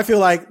 So I feel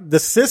like the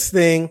assist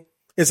thing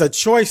is a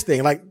choice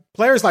thing. Like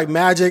players like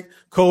Magic,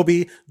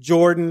 Kobe,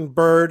 Jordan,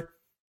 Bird,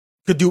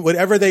 could do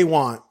whatever they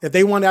want. If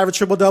they want to average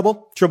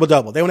triple-double,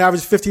 triple-double. They want to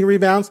average 15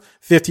 rebounds,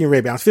 15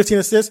 rebounds. 15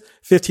 assists,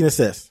 15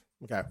 assists.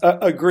 Okay.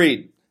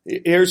 Agreed.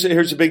 Here's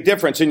a big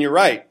difference, and you're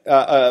right.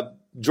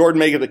 Jordan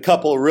made a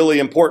couple of really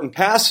important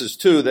passes,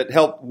 too, that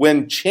helped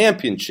win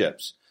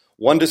championships.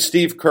 One to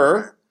Steve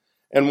Kerr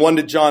and one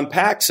to John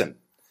Paxson.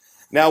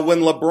 Now, when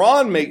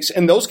LeBron makes –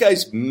 and those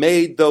guys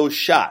made those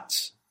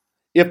shots.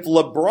 If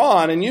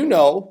LeBron, and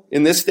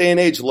in this day and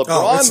age,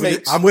 LeBron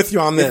makes – I'm with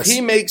you on this. If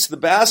he makes the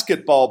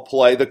basketball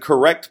play, the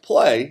correct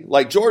play,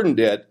 like Jordan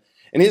did,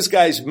 and his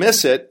guys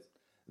miss it,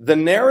 the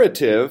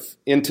narrative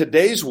in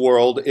today's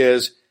world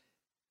is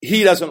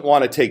he doesn't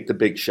want to take the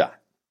big shot.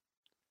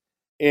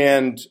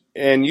 And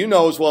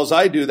as well as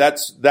I do,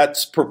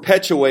 that's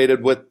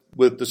perpetuated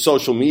with the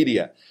social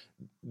media.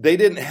 They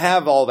didn't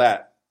have all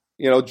that.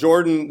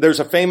 Jordan, there's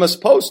a famous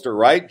poster,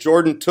 right?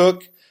 Jordan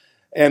took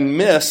and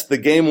missed the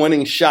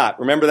game-winning shot.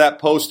 Remember that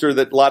poster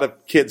that a lot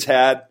of kids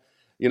had?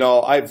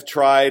 I've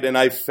tried and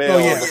I've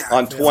failed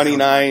on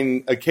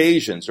 29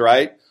 occasions,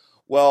 right?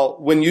 Well,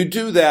 when you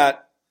do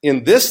that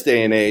in this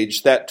day and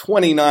age, that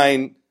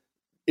 29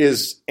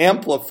 is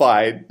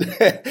amplified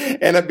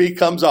and it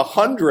becomes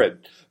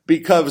 100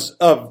 because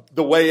of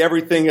the way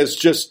everything is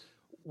just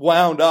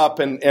wound up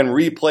and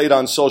replayed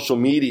on social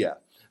media.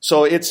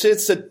 So it's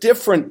a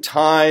different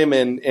time,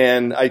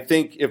 and I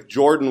think if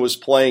Jordan was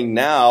playing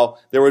now,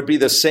 there would be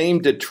the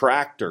same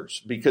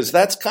detractors because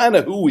that's kind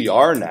of who we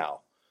are now.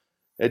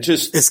 That's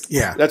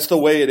the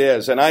way it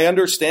is, and I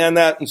understand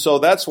that, and so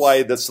that's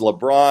why this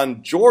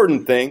LeBron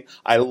Jordan thing,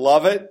 I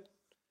love it.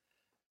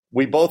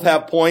 We both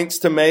have points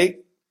to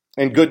make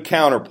and good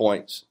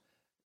counterpoints.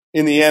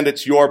 In the end,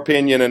 it's your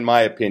opinion and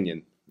my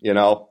opinion,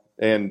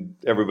 and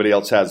everybody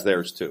else has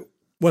theirs too.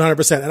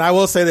 100%. And I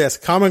will say this,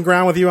 common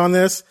ground with you on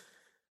this.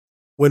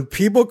 When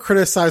people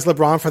criticize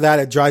LeBron for that,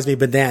 it drives me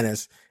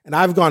bananas. And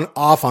I've gone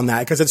off on that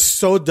because it's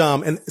so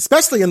dumb. And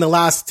especially in the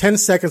last 10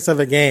 seconds of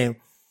a game,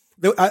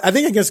 I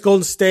think against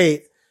Golden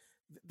State,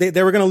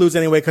 they were going to lose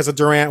anyway because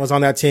Durant was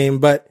on that team,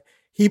 but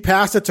he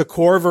passed it to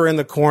Korver in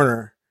the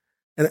corner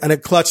and a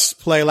clutch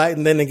play late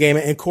in the game,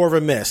 and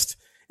Korver missed.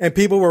 And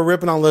people were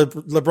ripping on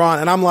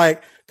LeBron. And I'm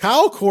like,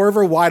 Kyle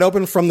Korver wide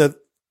open from the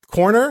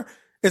corner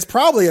is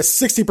probably a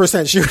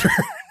 60% shooter,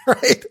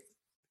 right?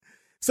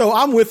 So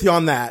I'm with you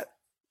on that.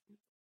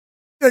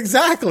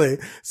 Exactly.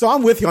 So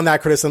I'm with you on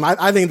that criticism.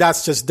 I think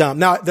that's just dumb.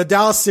 Now, the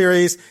Dallas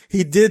series,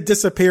 he did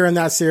disappear in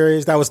that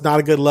series. That was not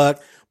a good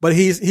look, but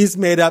he's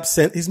made up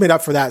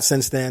for that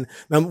since then.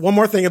 Now, one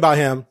more thing about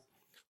him.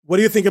 What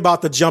do you think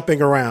about the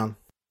jumping around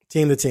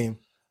team to team?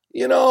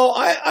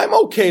 I'm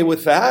okay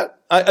with that.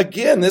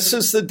 Again, this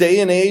is the day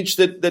and age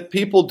that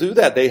people do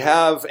that. They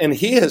have, and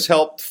he has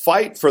helped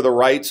fight for the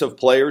rights of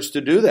players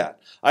to do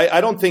that.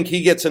 I don't think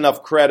he gets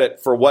enough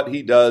credit for what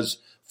he does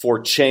for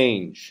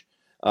change.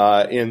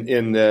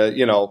 In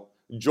the,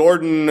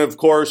 Jordan, of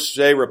course,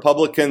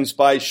 Republicans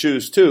buy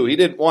shoes too. He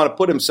didn't want to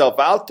put himself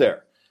out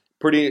there.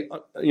 Pretty,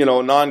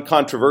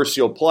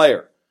 non-controversial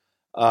player.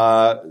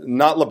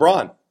 Not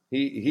LeBron.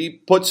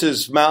 He puts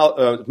his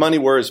money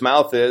where his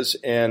mouth is,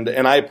 and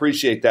I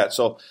appreciate that.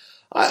 So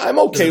I'm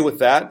okay with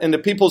that. And the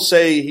people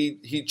say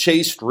he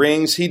chased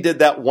rings. He did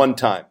that one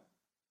time.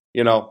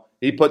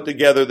 He put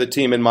together the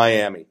team in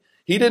Miami.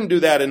 He didn't do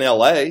that in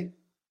L.A.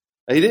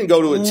 He didn't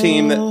go to a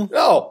team that –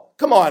 no.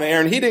 Come on,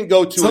 Aaron. He didn't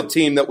go to a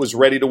team that was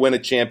ready to win a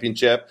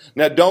championship.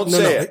 Now, don't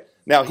say it.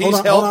 Now, he's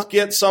helped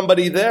get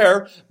somebody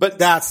there, but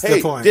that's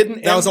the point.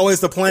 That was always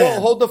the plan. Well,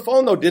 hold the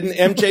phone, though. Didn't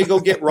MJ go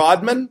get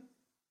Rodman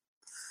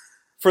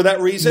for that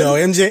reason? No,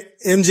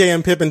 MJ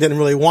and Pippen didn't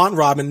really want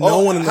Rodman. No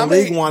one in the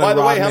league wanted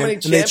Rodman,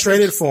 and they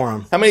traded for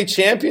him. How many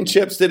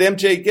championships did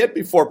MJ get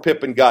before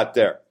Pippen got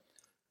there?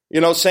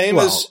 Yeah,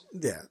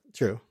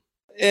 true.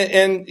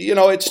 And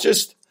it's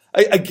just...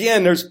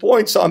 Again, there's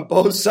points on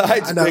both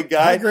sides, big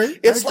guy. I agree.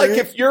 It's like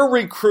if you're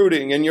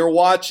recruiting and you're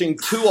watching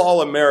two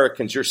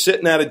All-Americans, you're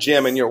sitting at a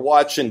gym and you're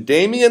watching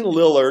Damian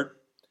Lillard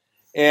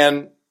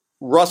and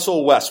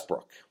Russell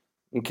Westbrook,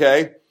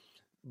 okay?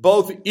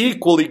 Both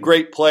equally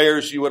great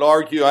players, you would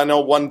argue. I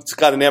know one's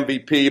got an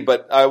MVP,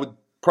 but I would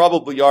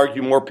probably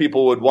argue more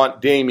people would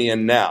want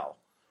Damian now,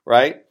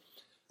 right?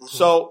 Mm-hmm.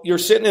 So you're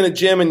sitting in a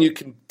gym and you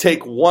can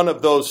take one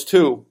of those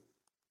two.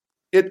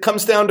 It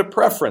comes down to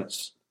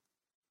preference.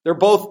 They're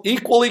both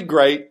equally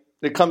great.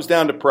 It comes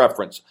down to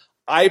preference.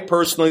 I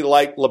personally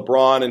like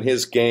LeBron and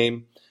his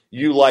game.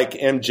 You like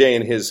MJ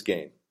and his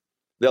game.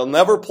 They'll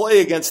never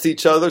play against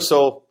each other,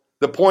 so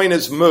the point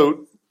is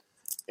moot.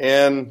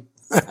 And,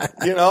 I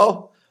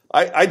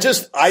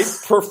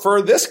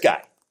prefer this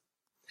guy.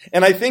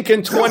 And I think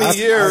in 20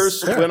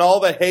 years, when all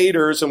the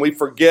haters and we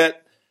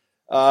forget,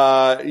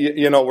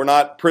 we're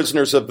not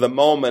prisoners of the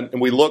moment,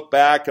 and we look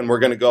back and we're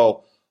going to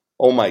go,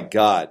 oh, my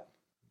God,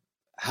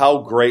 how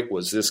great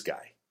was this guy?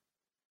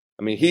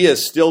 I mean, he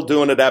is still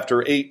doing it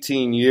after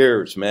 18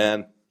 years,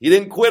 man. He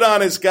didn't quit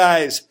on his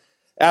guys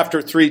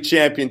after 3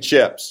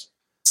 championships.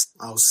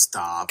 Oh,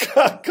 stop.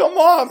 Come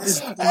on.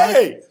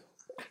 Hey,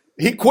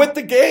 he quit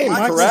the game,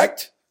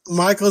 correct?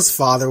 Michael's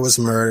father was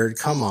murdered.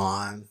 Come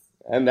on.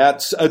 And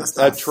that's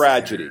a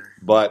tragedy. Fair.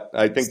 But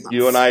I think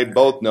you and I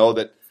both know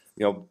that,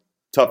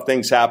 tough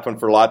things happen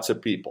for lots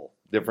of people,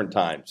 different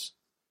times.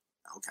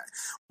 Okay.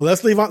 Well,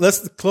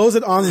 let's close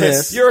it on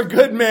this. You're a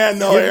good man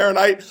though, Aaron.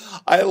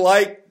 I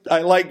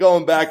like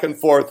going back and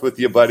forth with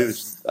you, buddy.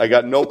 I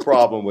got no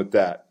problem with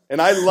that.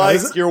 And I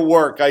like your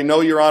work. I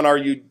know you're on our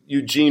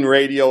Eugene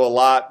radio a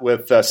lot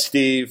with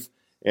Steve,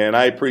 and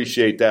I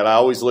appreciate that. I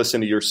always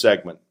listen to your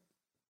segment.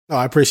 Oh,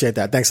 I appreciate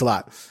that. Thanks a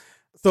lot.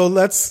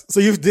 So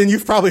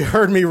you've probably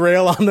heard me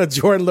rail on the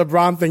Jordan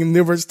LeBron thing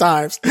numerous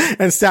times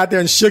and sat there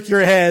and shook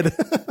your head.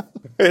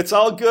 It's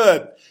all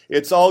good.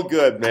 It's all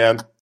good, man.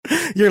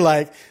 You're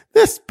like,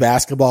 this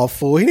basketball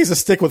fool, he needs to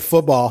stick with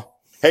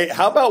football. Hey,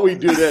 how about we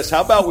do this?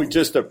 How about we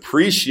just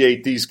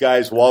appreciate these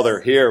guys while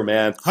they're here,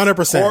 man?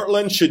 100%.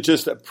 Portland should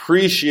just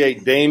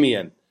appreciate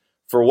Damian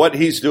for what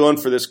he's doing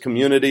for this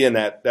community and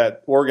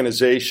that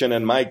organization.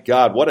 And my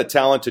God, what a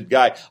talented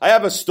guy. I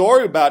have a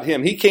story about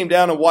him. He came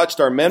down and watched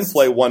our men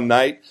play one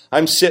night.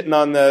 I'm sitting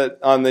on the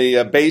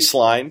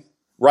baseline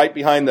right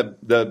behind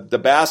the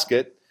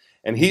basket,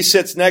 and he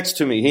sits next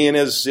to me. He and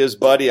his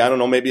buddy, I don't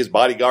know, maybe his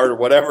bodyguard or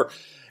whatever.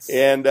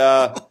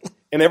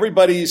 And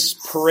everybody's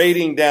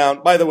parading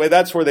down. By the way,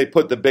 that's where they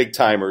put the big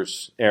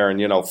timers,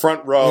 Aaron,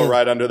 front row,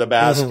 right under the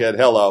basket.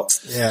 Mm-hmm. Hello.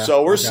 Yeah,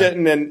 so we're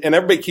sitting and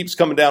everybody keeps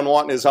coming down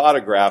wanting his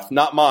autograph,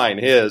 not mine,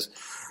 his.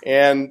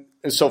 And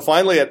so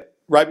finally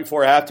right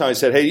before halftime, I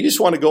said, hey, you just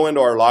want to go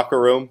into our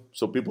locker room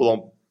so people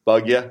don't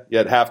bug you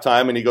at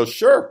halftime? And he goes,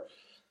 sure.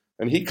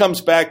 And he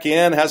comes back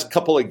in, has a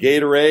couple of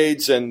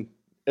Gatorades, and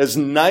as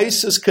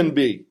nice as can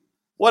be.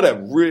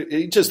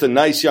 He's just a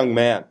nice young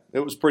man.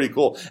 It was pretty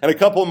cool. And a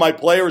couple of my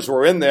players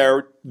were in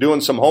there doing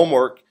some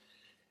homework,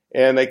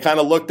 and they kind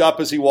of looked up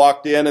as he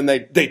walked in, and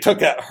they took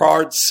that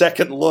hard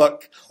second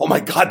look. Oh, my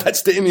God,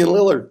 that's Damian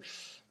Lillard.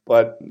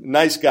 But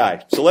nice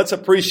guy. So let's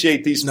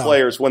appreciate these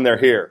players when they're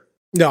here.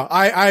 No,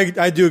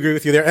 I do agree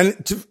with you there.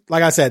 And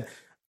like I said,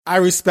 I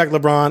respect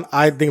LeBron.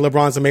 I think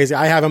LeBron's amazing.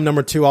 I have him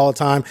number 2 all the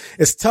time.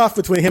 It's tough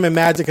between him and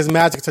Magic because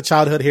Magic's a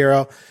childhood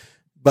hero.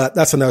 But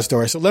that's another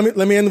story. So let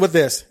me end with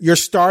this. Your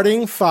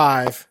starting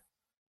 5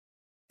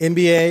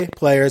 NBA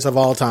players of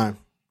all time.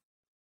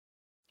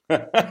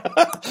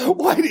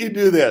 Why do you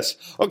do this?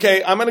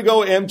 Okay, I'm going to go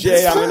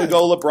MJ, I'm going to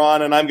go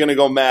LeBron, and I'm going to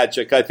go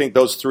Magic. I think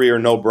those 3 are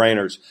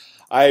no-brainers.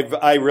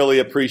 I really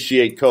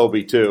appreciate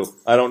Kobe, too.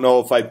 I don't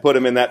know if I'd put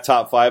him in that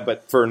top 5,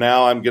 but for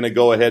now I'm going to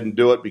go ahead and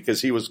do it because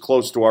he was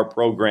close to our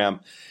program.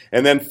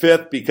 And then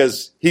 5th,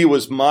 because he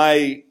was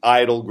my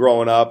idol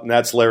growing up, and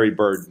that's Larry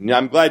Bird. And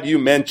I'm glad you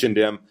mentioned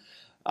him.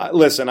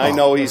 Listen, I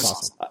know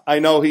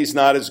he's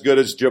not as good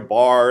as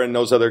Jabbar and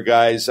those other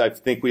guys. I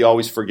think we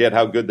always forget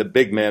how good the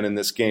big men in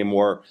this game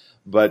were.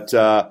 But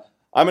I'm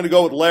going to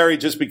go with Larry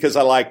just because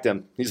I liked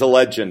him. He's a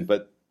legend.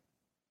 But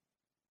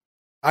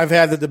I've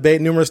had the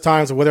debate numerous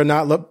times of whether or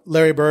not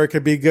Larry Bird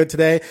could be good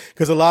today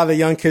because a lot of the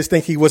young kids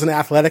think he wasn't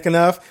athletic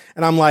enough.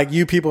 And I'm like,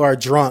 you people are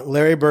drunk.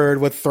 Larry Bird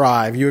would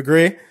thrive. You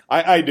agree?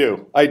 I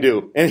do.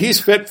 And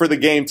he's fit for the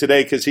game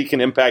today because he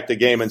can impact the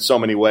game in so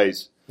many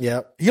ways.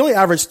 Yeah. He only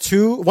averaged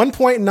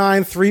 1.9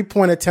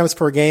 3-point attempts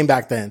per game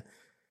back then.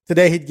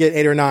 Today he'd get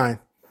 8 or 9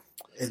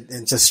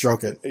 and just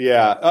stroke it.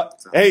 Yeah.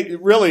 Hey,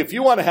 really, if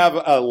you want to have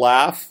a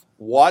laugh,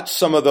 watch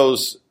some of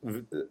those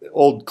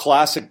old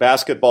classic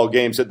basketball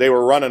games that they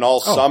were running all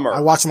summer. I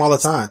watch them all the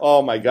time.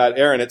 Oh, my God,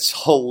 Aaron,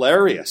 it's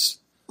hilarious.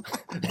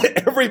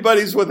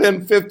 Everybody's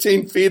within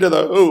 15 feet of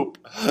the hoop.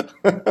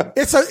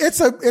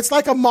 It's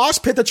like a mosh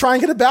pit to try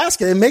and get a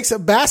basket. It makes a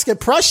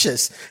basket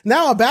precious.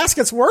 Now a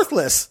basket's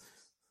worthless.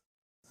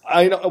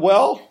 I know.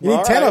 Well, you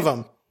need 10 of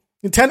them.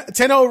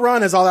 10-0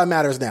 run is all that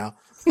matters now.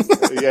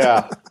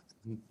 Yeah.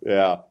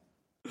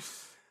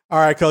 All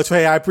right, Coach.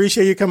 Hey, I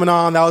appreciate you coming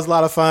on. That was a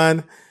lot of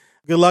fun.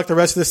 Good luck the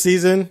rest of the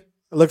season.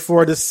 I look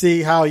forward to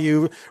see how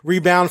you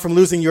rebound from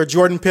losing your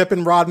Jordan,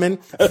 Pippen, Rodman,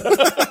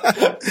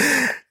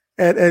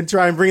 and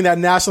try and bring that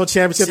national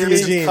championship to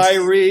Eugene.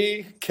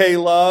 Kyrie,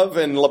 K-Love,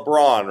 and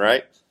LeBron,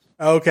 right?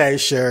 Okay,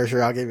 sure.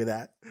 I'll give you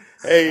that.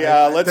 Hey,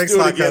 let's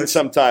do it again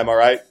sometime, all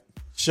right?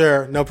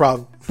 Sure, no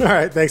problem. All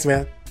right, thanks,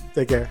 man.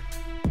 Take care.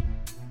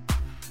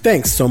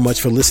 Thanks so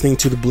much for listening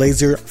to the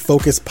Blazer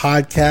Focus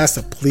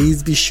podcast.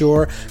 Please be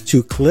sure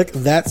to click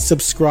that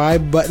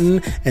subscribe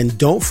button and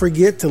don't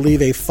forget to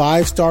leave a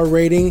 5-star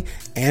rating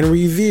and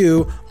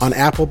review on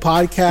Apple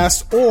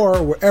Podcasts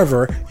or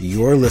wherever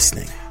you're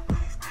listening.